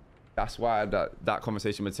 That's why that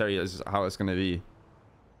conversation with Terry is how it's going to be.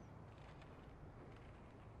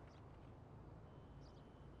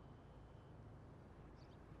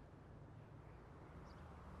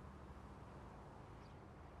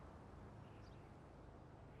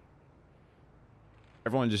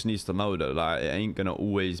 Everyone just needs to know that, like, it ain't gonna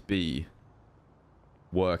always be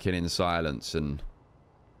working in silence and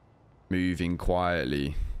moving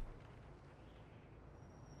quietly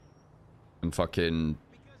and fucking,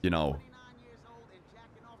 you know,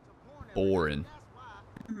 boring.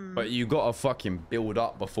 But you gotta fucking build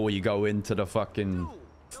up before you go into the fucking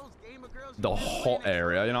the hot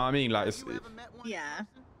area. You know what I mean? Like, it's, Yeah,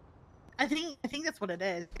 I think that's what it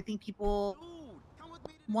is. I think people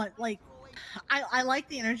want, like, I like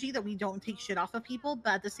the energy that we don't take shit off of people,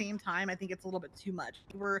 but at the same time, I think it's a little bit too much.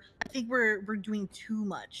 I think we're doing too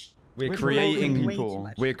much. We're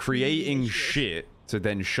creating shit to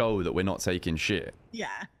then show that we're not taking shit. Yeah.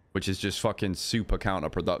 Which is just fucking super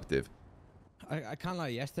counterproductive. I can't lie.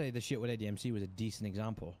 Yesterday, the shit with ADMC was a decent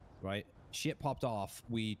example, right? Shit popped off.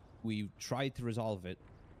 We tried to resolve it,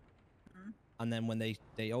 and then when they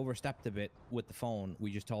overstepped a bit with the phone,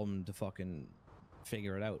 we just told them to fucking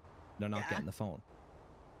figure it out. They're not getting the phone.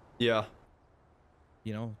 Yeah.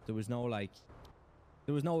 You know, there was no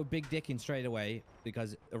big dicking straight away,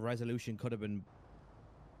 because a resolution could have been,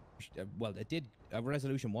 well, a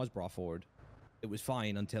resolution was brought forward. It was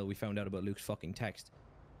fine until we found out about Luke's fucking text.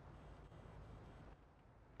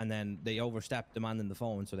 and then they overstepped demanding the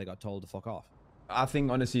phone, so they got told to fuck off. I think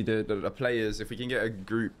honestly the players, if we can get a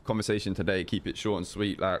group conversation today, keep it short and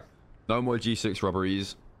sweet, like no more G6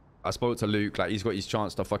 robberies. I spoke to Luke, like he's got his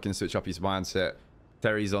chance to fucking switch up his mindset.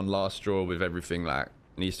 Terry's on last straw with everything, like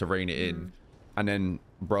needs to rein it in. And then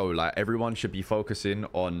bro, like everyone should be focusing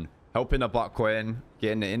on helping the Buckcoin,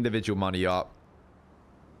 getting the individual money up,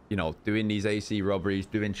 you know, doing these AC robberies,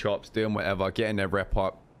 doing chops, doing whatever, getting their rep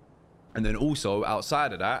up. And then also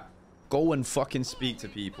outside of that, go and fucking speak to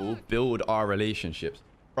people, build our relationships.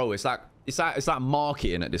 Bro, it's like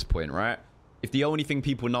marketing at this point, right? If the only thing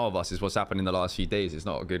people know of us is what's happened in the last few days, it's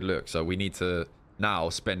not a good look. So we need to now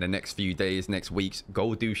spend the next few days, next weeks,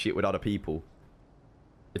 go do shit with other people.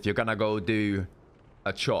 If you're gonna go do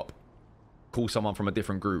a chop, call someone from a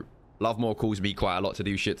different group. Lovemore calls me quite a lot to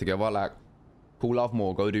do shit together. Like, call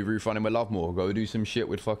Lovemore, go do roof running with Lovemore, go do some shit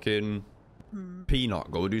with fucking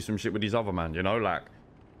Peanut, go do some shit with these other man, you know, like,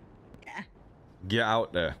 get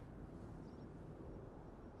out there.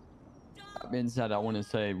 That being said, I want to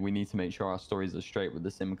say we need to make sure our stories are straight with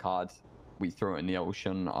the SIM card. We threw it in the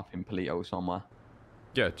ocean up in Palito somewhere.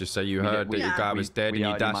 Yeah, just say you heard that your guy was dead and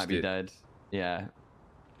you dashed might be it. Dead. Yeah.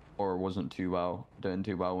 Or it wasn't doing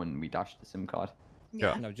too well when we dashed the SIM card.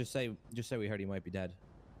 Yeah. No, just say we heard he might be dead.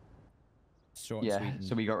 Short and Yeah, sweet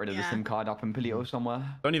so we got rid of the SIM card up in Palito somewhere.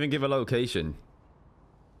 Don't even give a location.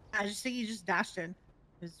 I just think you just dashed in.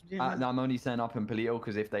 I'm only saying up in Palito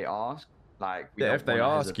because if they ask, like, Yeah, if they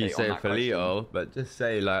ask, you say Palito, but just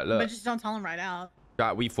say like, look. But just don't tell them right out.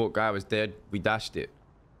 We thought guy was dead. We dashed it.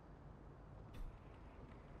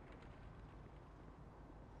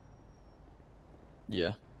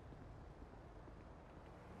 Yeah.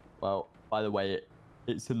 Well, by the way,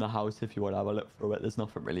 it's in the house if you want to have a look through it. There's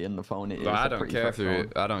nothing really in the phone. But I don't care for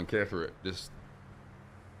it. I don't care for it. Just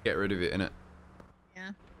get rid of it, innit? Yeah.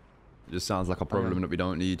 It just sounds like a problem that we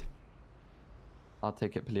don't need. I'll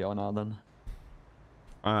take it Palito now then.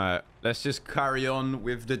 Alright, let's just carry on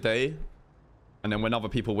with the day. And then when other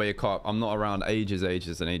people wake up, I'm not around ages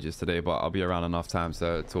today, but I'll be around enough times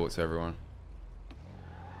to talk to everyone.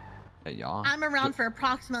 Yeah. I'm around for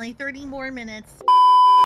approximately 30 more minutes.